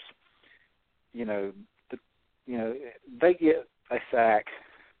players, they get a sack,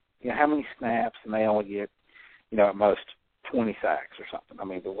 how many snaps, and they only get, at most 20 sacks or something. I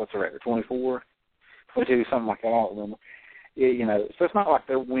mean, what's the record, 24? 22, something like that, I don't remember. So it's not like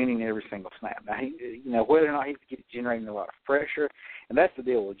they're winning every single snap. Now, whether or not he's generating a lot of pressure, and that's the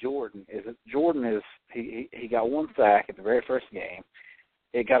deal with Jordan, is that Jordan is, he got 1 sack at the very first game.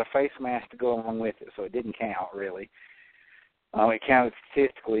 It got a face mask to go along with it, so it didn't count, really. It counted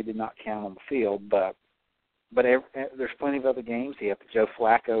statistically, it did not count on the field, but there's plenty of other games. He had the Joe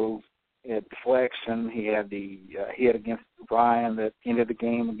Flacco deflection. He had the hit against Ryan that ended the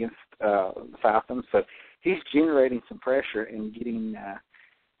game against the Falcons. So he's generating some pressure and getting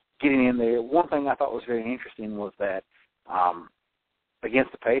in there. One thing I thought was very interesting was that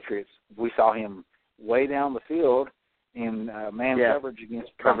against the Patriots, we saw him way down the field in man coverage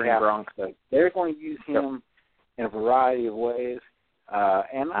against Gronk. So they're going to use him in a variety of ways.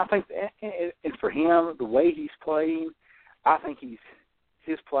 And I think and for him, the way he's playing, I think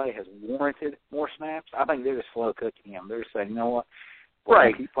his play has warranted more snaps. I think they're just slow cooking him. They're saying, you know what, we're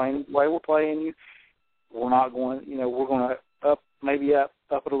going to keep playing the way we're playing you. We're not going, we're going to up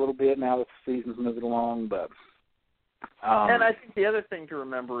it a little bit now that the season's moving along. But and I think the other thing to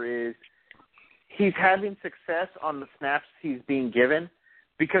remember is he's having success on the snaps he's being given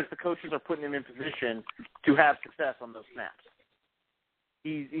because the coaches are putting him in position to have success on those snaps.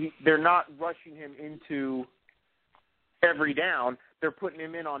 They're not rushing him into every down. They're putting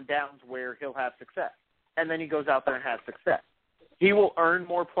him in on downs where he'll have success. And then he goes out there and has success. He will earn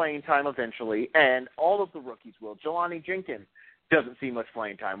more playing time eventually, and all of the rookies will. Jelani Jenkins doesn't see much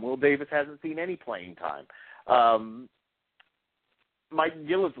playing time. Will Davis hasn't seen any playing time. Mike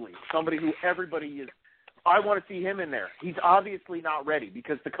Gillisley, somebody who everybody is – I want to see him in there. He's obviously not ready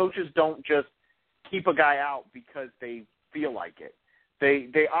because the coaches don't just keep a guy out because they feel like it.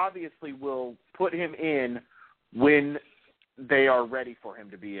 They obviously will put him in when they are ready for him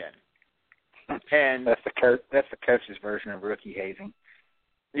to be in. And that's the coach's version of rookie hazing.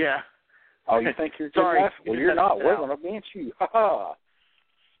 Yeah. Oh, you think you're good enough? Well, you're not. We're going to bench you. Ha ha.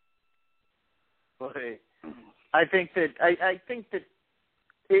 But I think that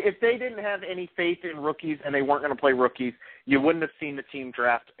if they didn't have any faith in rookies and they weren't going to play rookies, you wouldn't have seen the team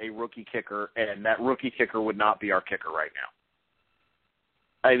draft a rookie kicker, and that rookie kicker would not be our kicker right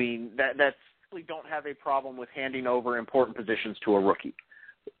now. I mean, that's we don't have a problem with handing over important positions to a rookie.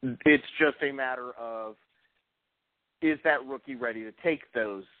 It's just a matter of, is that rookie ready to take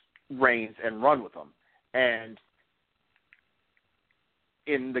those reins and run with them? And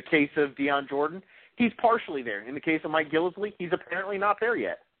in the case of Deion Jordan, he's partially there. In the case of Mike Gillislee, he's apparently not there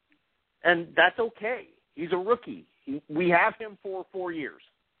yet. And that's okay. He's a rookie. We have him for 4 years.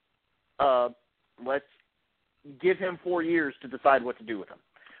 Let's give him 4 years to decide what to do with him.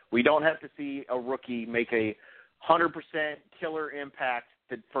 We don't have to see a rookie make a 100% killer impact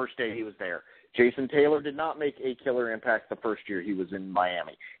the first day he was there. Jason Taylor did not make a killer impact the first year he was in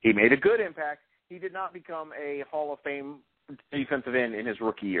Miami. He made a good impact. He did not become a Hall of Fame defensive end in his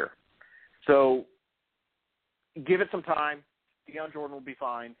rookie year. So give it some time. Deion Jordan will be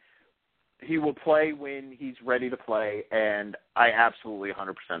fine. He will play when he's ready to play, and I absolutely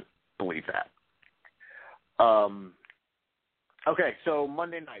 100% believe that. Okay, so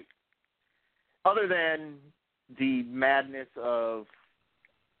Monday night. Other than the madness of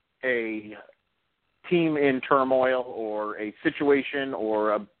a team in turmoil or a situation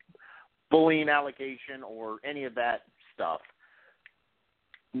or a bullying allegation or any of that stuff,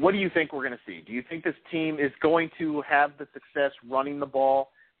 what do you think we're going to see? Do you think this team is going to have the success running the ball?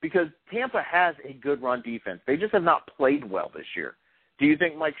 Because Tampa has a good run defense. They just have not played well this year. Do you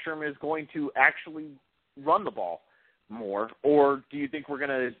think Mike Sherman is going to actually run the ball more, or do you think we're going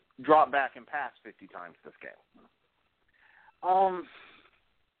to drop back and pass 50 times this game?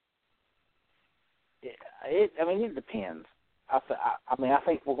 It depends. I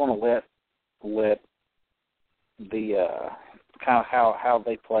think we're going to let the kind of how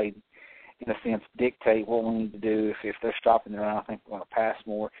they played, in a sense, dictate what we need to do. If they're stopping the run, I think we're going to pass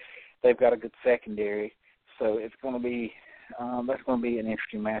more. They've got a good secondary, so it's going to be that's going to be an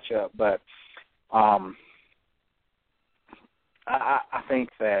interesting matchup. But I think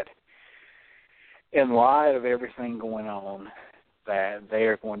that in light of everything going on, that they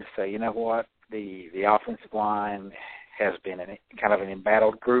are going to say, you know what, the offensive line has been kind of an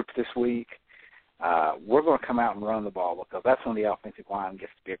embattled group this week. We're going to come out and run the ball because that's when the offensive line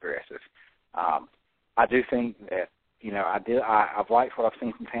gets to be aggressive. I do think that, I've liked what I've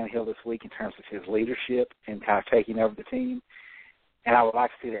seen from Tannehill this week in terms of his leadership and kind of taking over the team. And I would like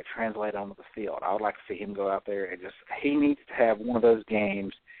to see that translate onto the field. I would like to see him go out there and he needs to have one of those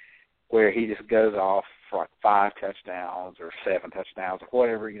games where he just goes off for like 5 touchdowns or 7 touchdowns or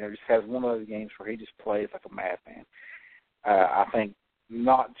whatever, just has one of those games where he just plays like a madman. I think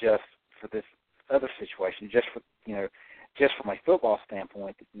not just for this other situation, just from a football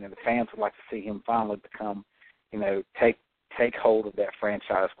standpoint, the fans would like to see him finally become, take hold of that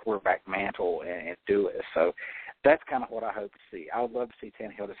franchise quarterback mantle and do it. So that's kind of what I hope to see. I would love to see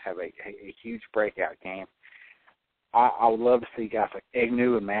Tannehill just have a huge breakout game. I would love to see guys like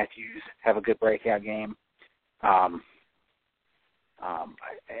Agnew and Matthews have a good breakout game. And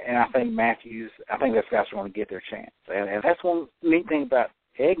I think those guys are going to get their chance. And that's one neat thing about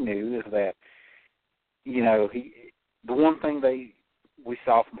Agnew is that, the one thing we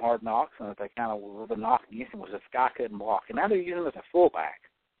saw from Hard Knocks and that they kind of were the knock against him was this guy couldn't block. And now they're using him as a fullback.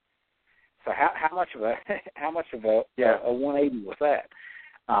 So how much of a 180 was that?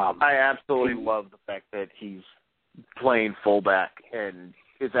 I absolutely love the fact that he's playing fullback and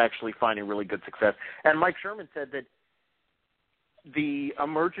is actually finding really good success. And Mike Sherman said that the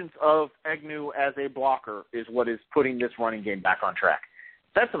emergence of Agnew as a blocker is what is putting this running game back on track.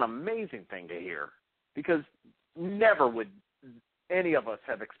 That's an amazing thing to hear because never would any of us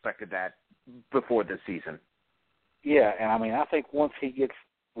have expected that before this season. Yeah, and I think once he gets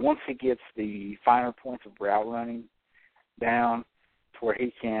the finer points of route running down to where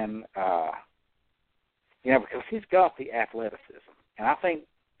he can, because he's got the athleticism. And I think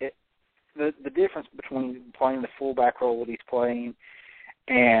the difference between playing the fullback role that he's playing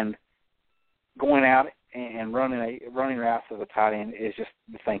and going out and running routes as a tight end is just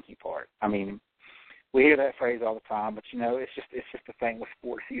the thinking part. We hear that phrase all the time, but it's just the thing with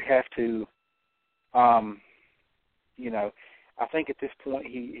sports. You have to, I think at this point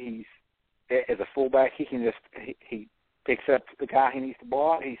he's as a fullback he can he picks up the guy he needs to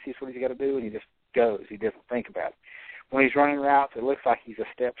block. He sees what he's got to do and he just goes. He doesn't think about it. When he's running routes, it looks like he's a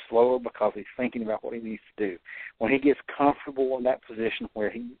step slower because he's thinking about what he needs to do. When he gets comfortable in that position where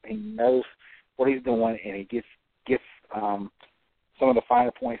he knows what he's doing and he gets some of the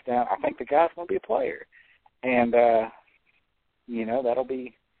finer points down, I think the guy's going to be a player. And, that'll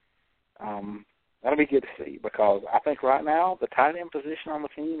be That'll be good to see, because I think right now the tight end position on the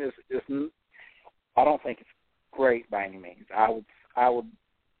team is I don't think it's great by any means. I would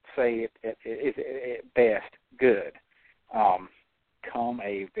say it at best good. Come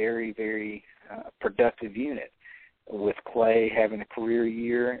a very, very productive unit, with Clay having a career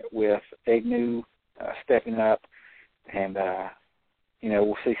year, with Agnew stepping up, and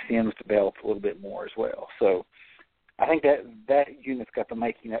we'll see Sims develop a little bit more as well. So I think that unit's got the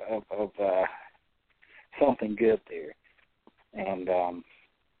making of something good there, and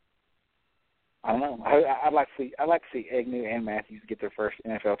I don't know. I'd like to see Agnew and Matthews get their first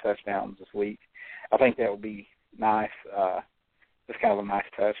NFL touchdowns this week. I think that would be nice. Just kind of a nice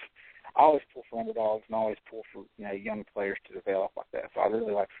touch. I always pull for underdogs and always pull for young players to develop like that. So I'd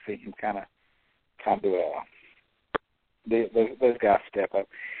really like to see him kind of do those guys step up.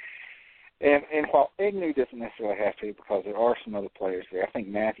 And while Agnew doesn't necessarily have to, because there are some other players there, I think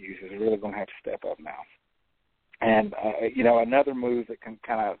Matthews is really going to have to step up now. And another move that kind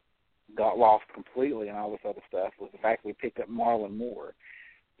of got lost completely and all this other stuff was the fact that we picked up Marlon Moore.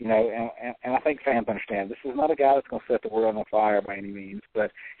 And I think fans understand this is not a guy that's going to set the world on fire by any means,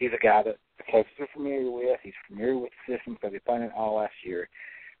 but he's a guy that the coaches are familiar with. He's familiar with the system because he played it all last year.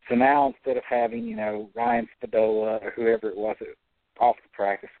 So now, instead of having, Ryan Spadola or whoever it was off the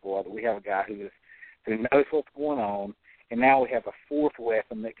practice squad, we have a guy who knows what's going on, and now we have a fourth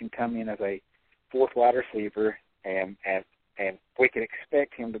weapon that can come in as a fourth wide receiver, and we can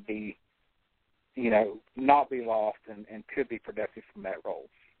expect him to be, not be lost and could be productive from that role.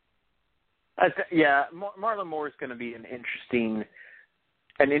 Marlon Moore is going to be an interesting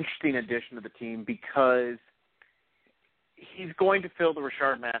addition to the team, because he's going to fill the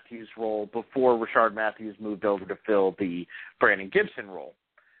Rashard Matthews role before Rashard Matthews moved over to fill the Brandon Gibson role.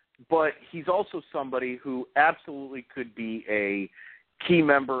 But he's also somebody who absolutely could be a key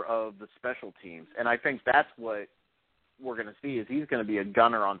member of the special teams, and I think that's what we're going to see, is he's going to be a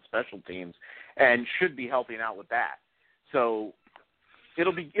gunner on special teams and should be helping out with that. So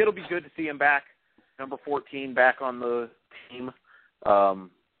it'll be good to see him back, number 14, back on the team. Of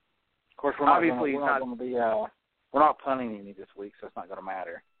course, we're not punting any this week, so it's not going to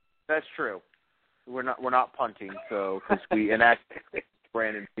matter. That's true. We're not punting, so because we inactivated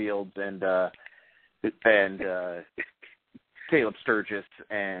Brandon Fields and Caleb Sturgis,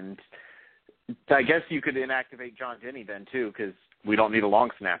 and I guess you could inactivate John Denny then too, because we don't need a long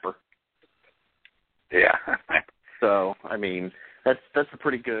snapper. Yeah. So I mean, that's a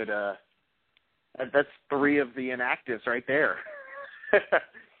pretty good. That's 3 of the inactives right there.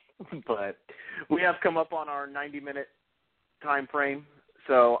 But we have come up on our 90-minute time frame,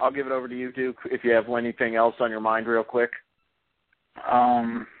 so I'll give it over to you, Duke, if you have anything else on your mind real quick.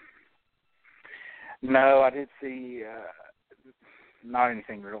 No, I did see not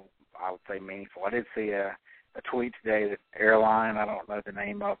anything real, I would say, meaningful. I did see a tweet today that airline, I don't know the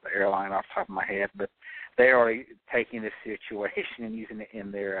name of the airline off the top of my head, but they're already taking this situation and using it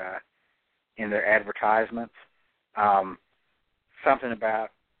in their advertisements. Something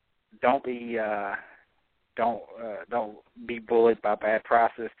about don't be bullied by bad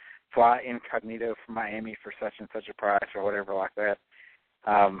prices. Fly incognito from Miami for such and such a price, or whatever like that.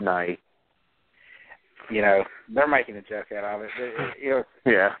 Nice. They're making a joke out of it.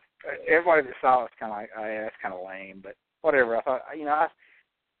 Yeah. Everybody that saw it's kind of like, oh, yeah, that's kind of lame, but whatever. I thought, it's,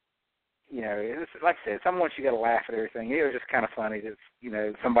 like I said, sometimes you got to laugh at everything. It was just kind of funny that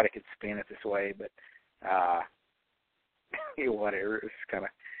somebody could spin it this way, but whatever. It's kind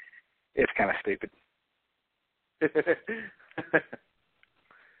of stupid.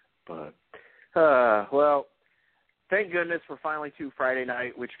 But well, thank goodness we're finally to Friday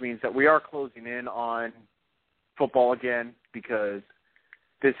night, which means that we are closing in on football again, because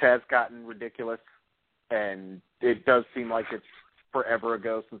this has gotten ridiculous, and it does seem like it's forever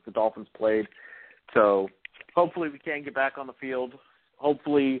ago since the Dolphins played. So hopefully we can get back on the field.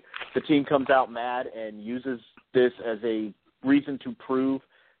 Hopefully the team comes out mad and uses this as a reason to prove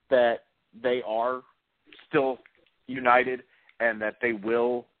that they are still united and that they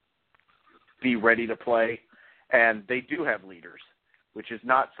will be ready to play. And they do have leaders, which is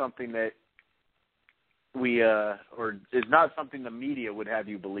not something that or is not something the media would have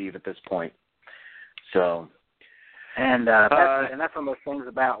you believe at this point. So, and that's one of those things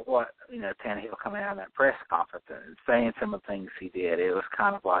about what Tannehill coming out of that press conference and saying some of the things he did. It was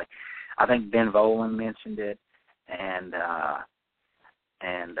kind of like, I think Ben Volen mentioned it, and a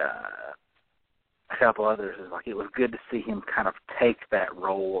couple others. Is like, it was good to see him kind of take that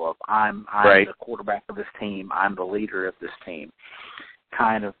role of I'm right. The quarterback of this team, I'm the leader of this team.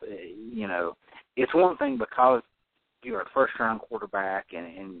 Kind of, it's one thing because you're a first-round quarterback,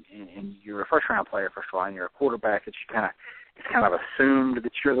 and you're a first-round player, first of all, and you're a quarterback that it's kind of assumed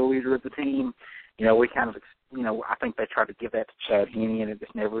that you're the leader of the team. I think they tried to give that to Chad Henne, and it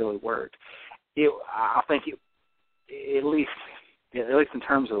just never really worked. I think at least in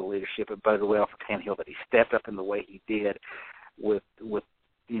terms of the leadership, it boded well for Tannehill that he stepped up in the way he did with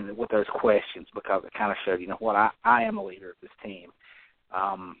those questions, because it kind of showed, I am a leader of this team.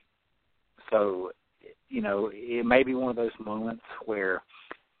 So, it may be one of those moments where,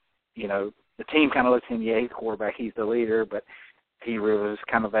 the team kind of looks at him, he's the quarterback, he's the leader, but he realizes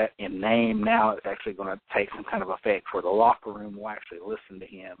kind of that in name. Now it's actually going to take some kind of effect where the locker room will actually listen to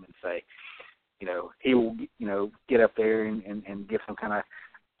him and say, he will, get up there and give some kind of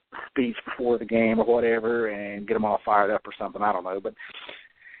speech before the game or whatever and get them all fired up or something. I don't know, but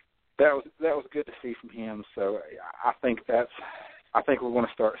that was good to see from him. So I think we're going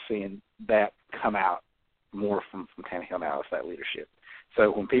to start seeing that come out more from Tannehill now. It's that leadership. So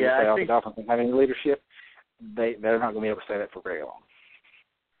when people say, the Dolphins don't have any leadership, they're not going to be able to say that for very long.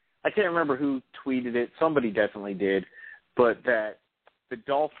 I can't remember who tweeted it. Somebody definitely did, but that the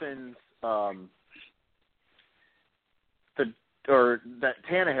Dolphins, that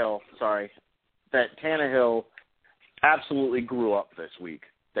Tannehill absolutely grew up this week.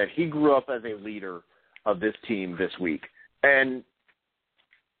 That he grew up as a leader of this team this week. And,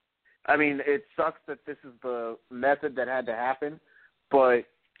 I mean, it sucks that this is the method that had to happen, but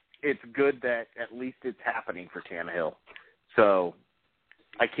it's good that at least it's happening for Tannehill. So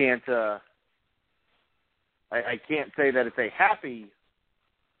I can't say that it's a happy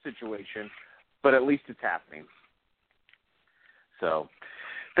situation, but at least it's happening. So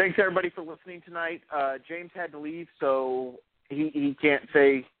thanks, everybody, for listening tonight. James had to leave, so he can't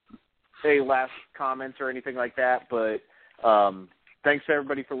say last comments or anything like that, but thanks,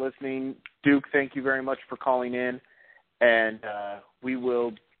 everybody, for listening. Duke, thank you very much for calling in, and we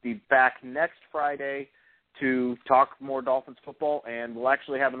will be back next Friday to talk more Dolphins football, and we'll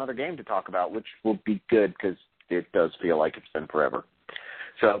actually have another game to talk about, which will be good because it does feel like it's been forever.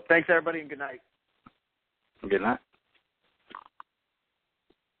 So thanks, everybody, and good night. Good night.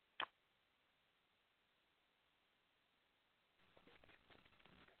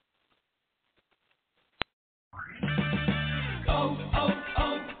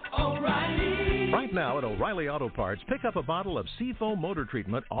 Right now at O'Reilly Auto Parts, pick up a bottle of Seafoam Motor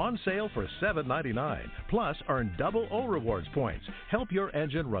Treatment on sale for $7.99. Plus, earn double O Rewards points. Help your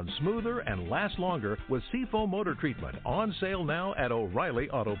engine run smoother and last longer with Seafoam Motor Treatment on sale now at O'Reilly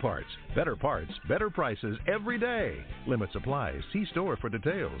Auto Parts. Better parts, better prices every day. Limits apply. See store for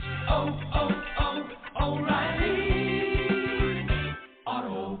details. O'Reilly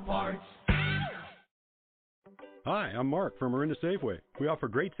Auto Parts. Hi, I'm Mark from Marinda Safeway. We offer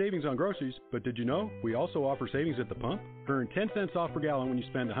great savings on groceries, but did you know we also offer savings at the pump? Earn 10 cents off per gallon when you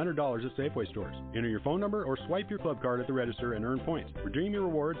spend $100 at Safeway stores. Enter your phone number or swipe your club card at the register and earn points. Redeem your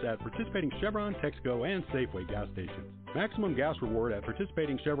rewards at participating Chevron, Texaco, and Safeway gas stations. Maximum gas reward at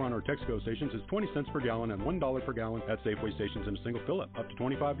participating Chevron or Texaco stations is 20 cents per gallon and $1 per gallon at Safeway stations in a single fill-up, up to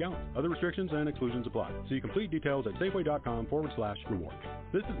 25 gallons. Other restrictions and exclusions apply. See complete details at safeway.com/reward.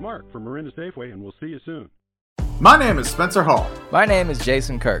 This is Mark from Marinda Safeway, and we'll see you soon. My name is Spencer Hall. My name is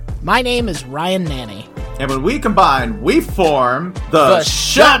Jason Kirk. My name is Ryan Nanny. And when we combine, we form the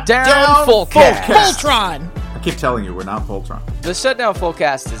Shutdown Fullcast. Voltron! I keep telling you, we're not Voltron. The Shutdown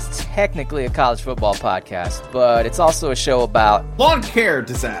Fullcast is technically a college football podcast, but it's also a show about lawn care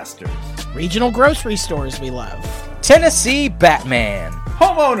disasters, regional grocery stores we love, Tennessee Batman,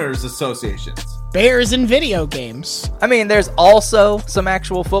 homeowners associations, bears and video games. I mean, there's also some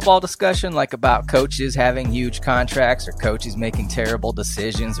actual football discussion, like about coaches having huge contracts, or coaches making terrible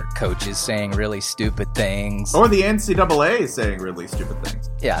decisions, or coaches saying really stupid things. Or the NCAA saying really stupid things.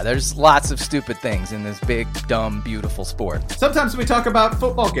 Yeah, there's lots of stupid things in this big, dumb, beautiful sport. Sometimes we talk about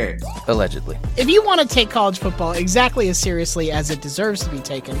football games. Allegedly. If you want to take college football exactly as seriously as it deserves to be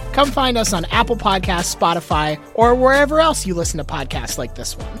taken, come find us on Apple Podcasts, Spotify, or wherever else you listen to podcasts like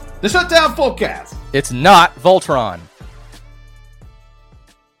this one. The Shutdown Fullcast. It's not Voltron.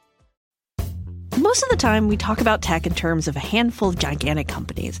 Most of the time, we talk about tech in terms of a handful of gigantic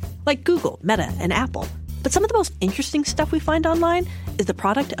companies, like Google, Meta, and Apple. But some of the most interesting stuff we find online is the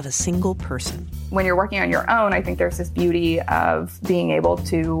product of a single person. When you're working on your own, I think there's this beauty of being able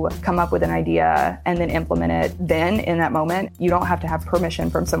to come up with an idea and then implement it then in that moment. You don't have to have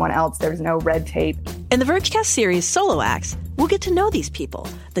permission from someone else. There's no red tape. In the Vergecast series Solo Acts, we'll get to know these people,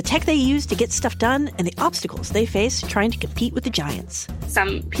 the tech they use to get stuff done, and the obstacles they face trying to compete with the giants.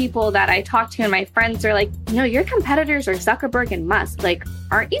 Some people that I talk to and my friends are like, your competitors are Zuckerberg and Musk. Like,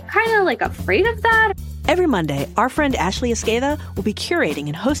 aren't you kind of afraid of that? Every Monday, our friend Ashley Esqueda will be curating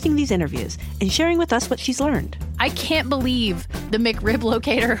and hosting these interviews and sharing with us what she's learned. I can't believe the McRib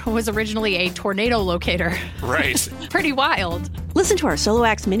locator was originally a tornado locator. Right. Pretty wild. Listen to our Solo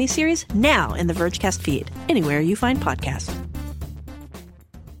Acts miniseries now in the Vergecast feed, anywhere you find podcasts.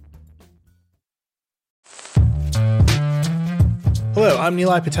 Hello, I'm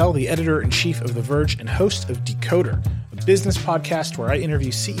Nilay Patel, the editor-in-chief of The Verge and host of Decoder, a business podcast where I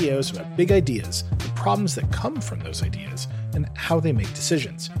interview CEOs about big ideas, the problems that come from those ideas, and how they make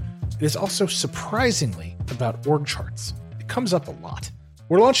decisions. It is also surprisingly about org charts. It comes up a lot.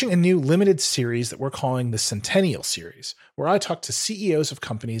 We're launching a new limited series that we're calling the Centennial Series, where I talk to CEOs of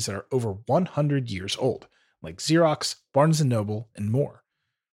companies that are over 100 years old, like Xerox, Barnes & Noble, and more.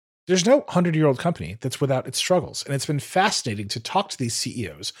 There's no 100-year-old company that's without its struggles, and it's been fascinating to talk to these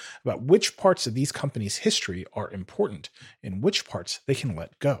CEOs about which parts of these companies' history are important and which parts they can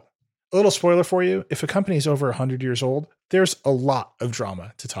let go. A little spoiler for you, if a company is over 100 years old, there's a lot of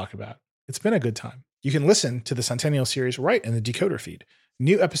drama to talk about. It's been a good time. You can listen to the Centennial Series right in the Decoder feed.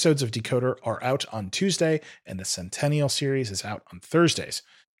 New episodes of Decoder are out on Tuesday, and the Centennial Series is out on Thursdays.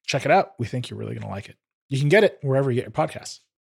 Check it out. We think you're really going to like it. You can get it wherever you get your podcasts.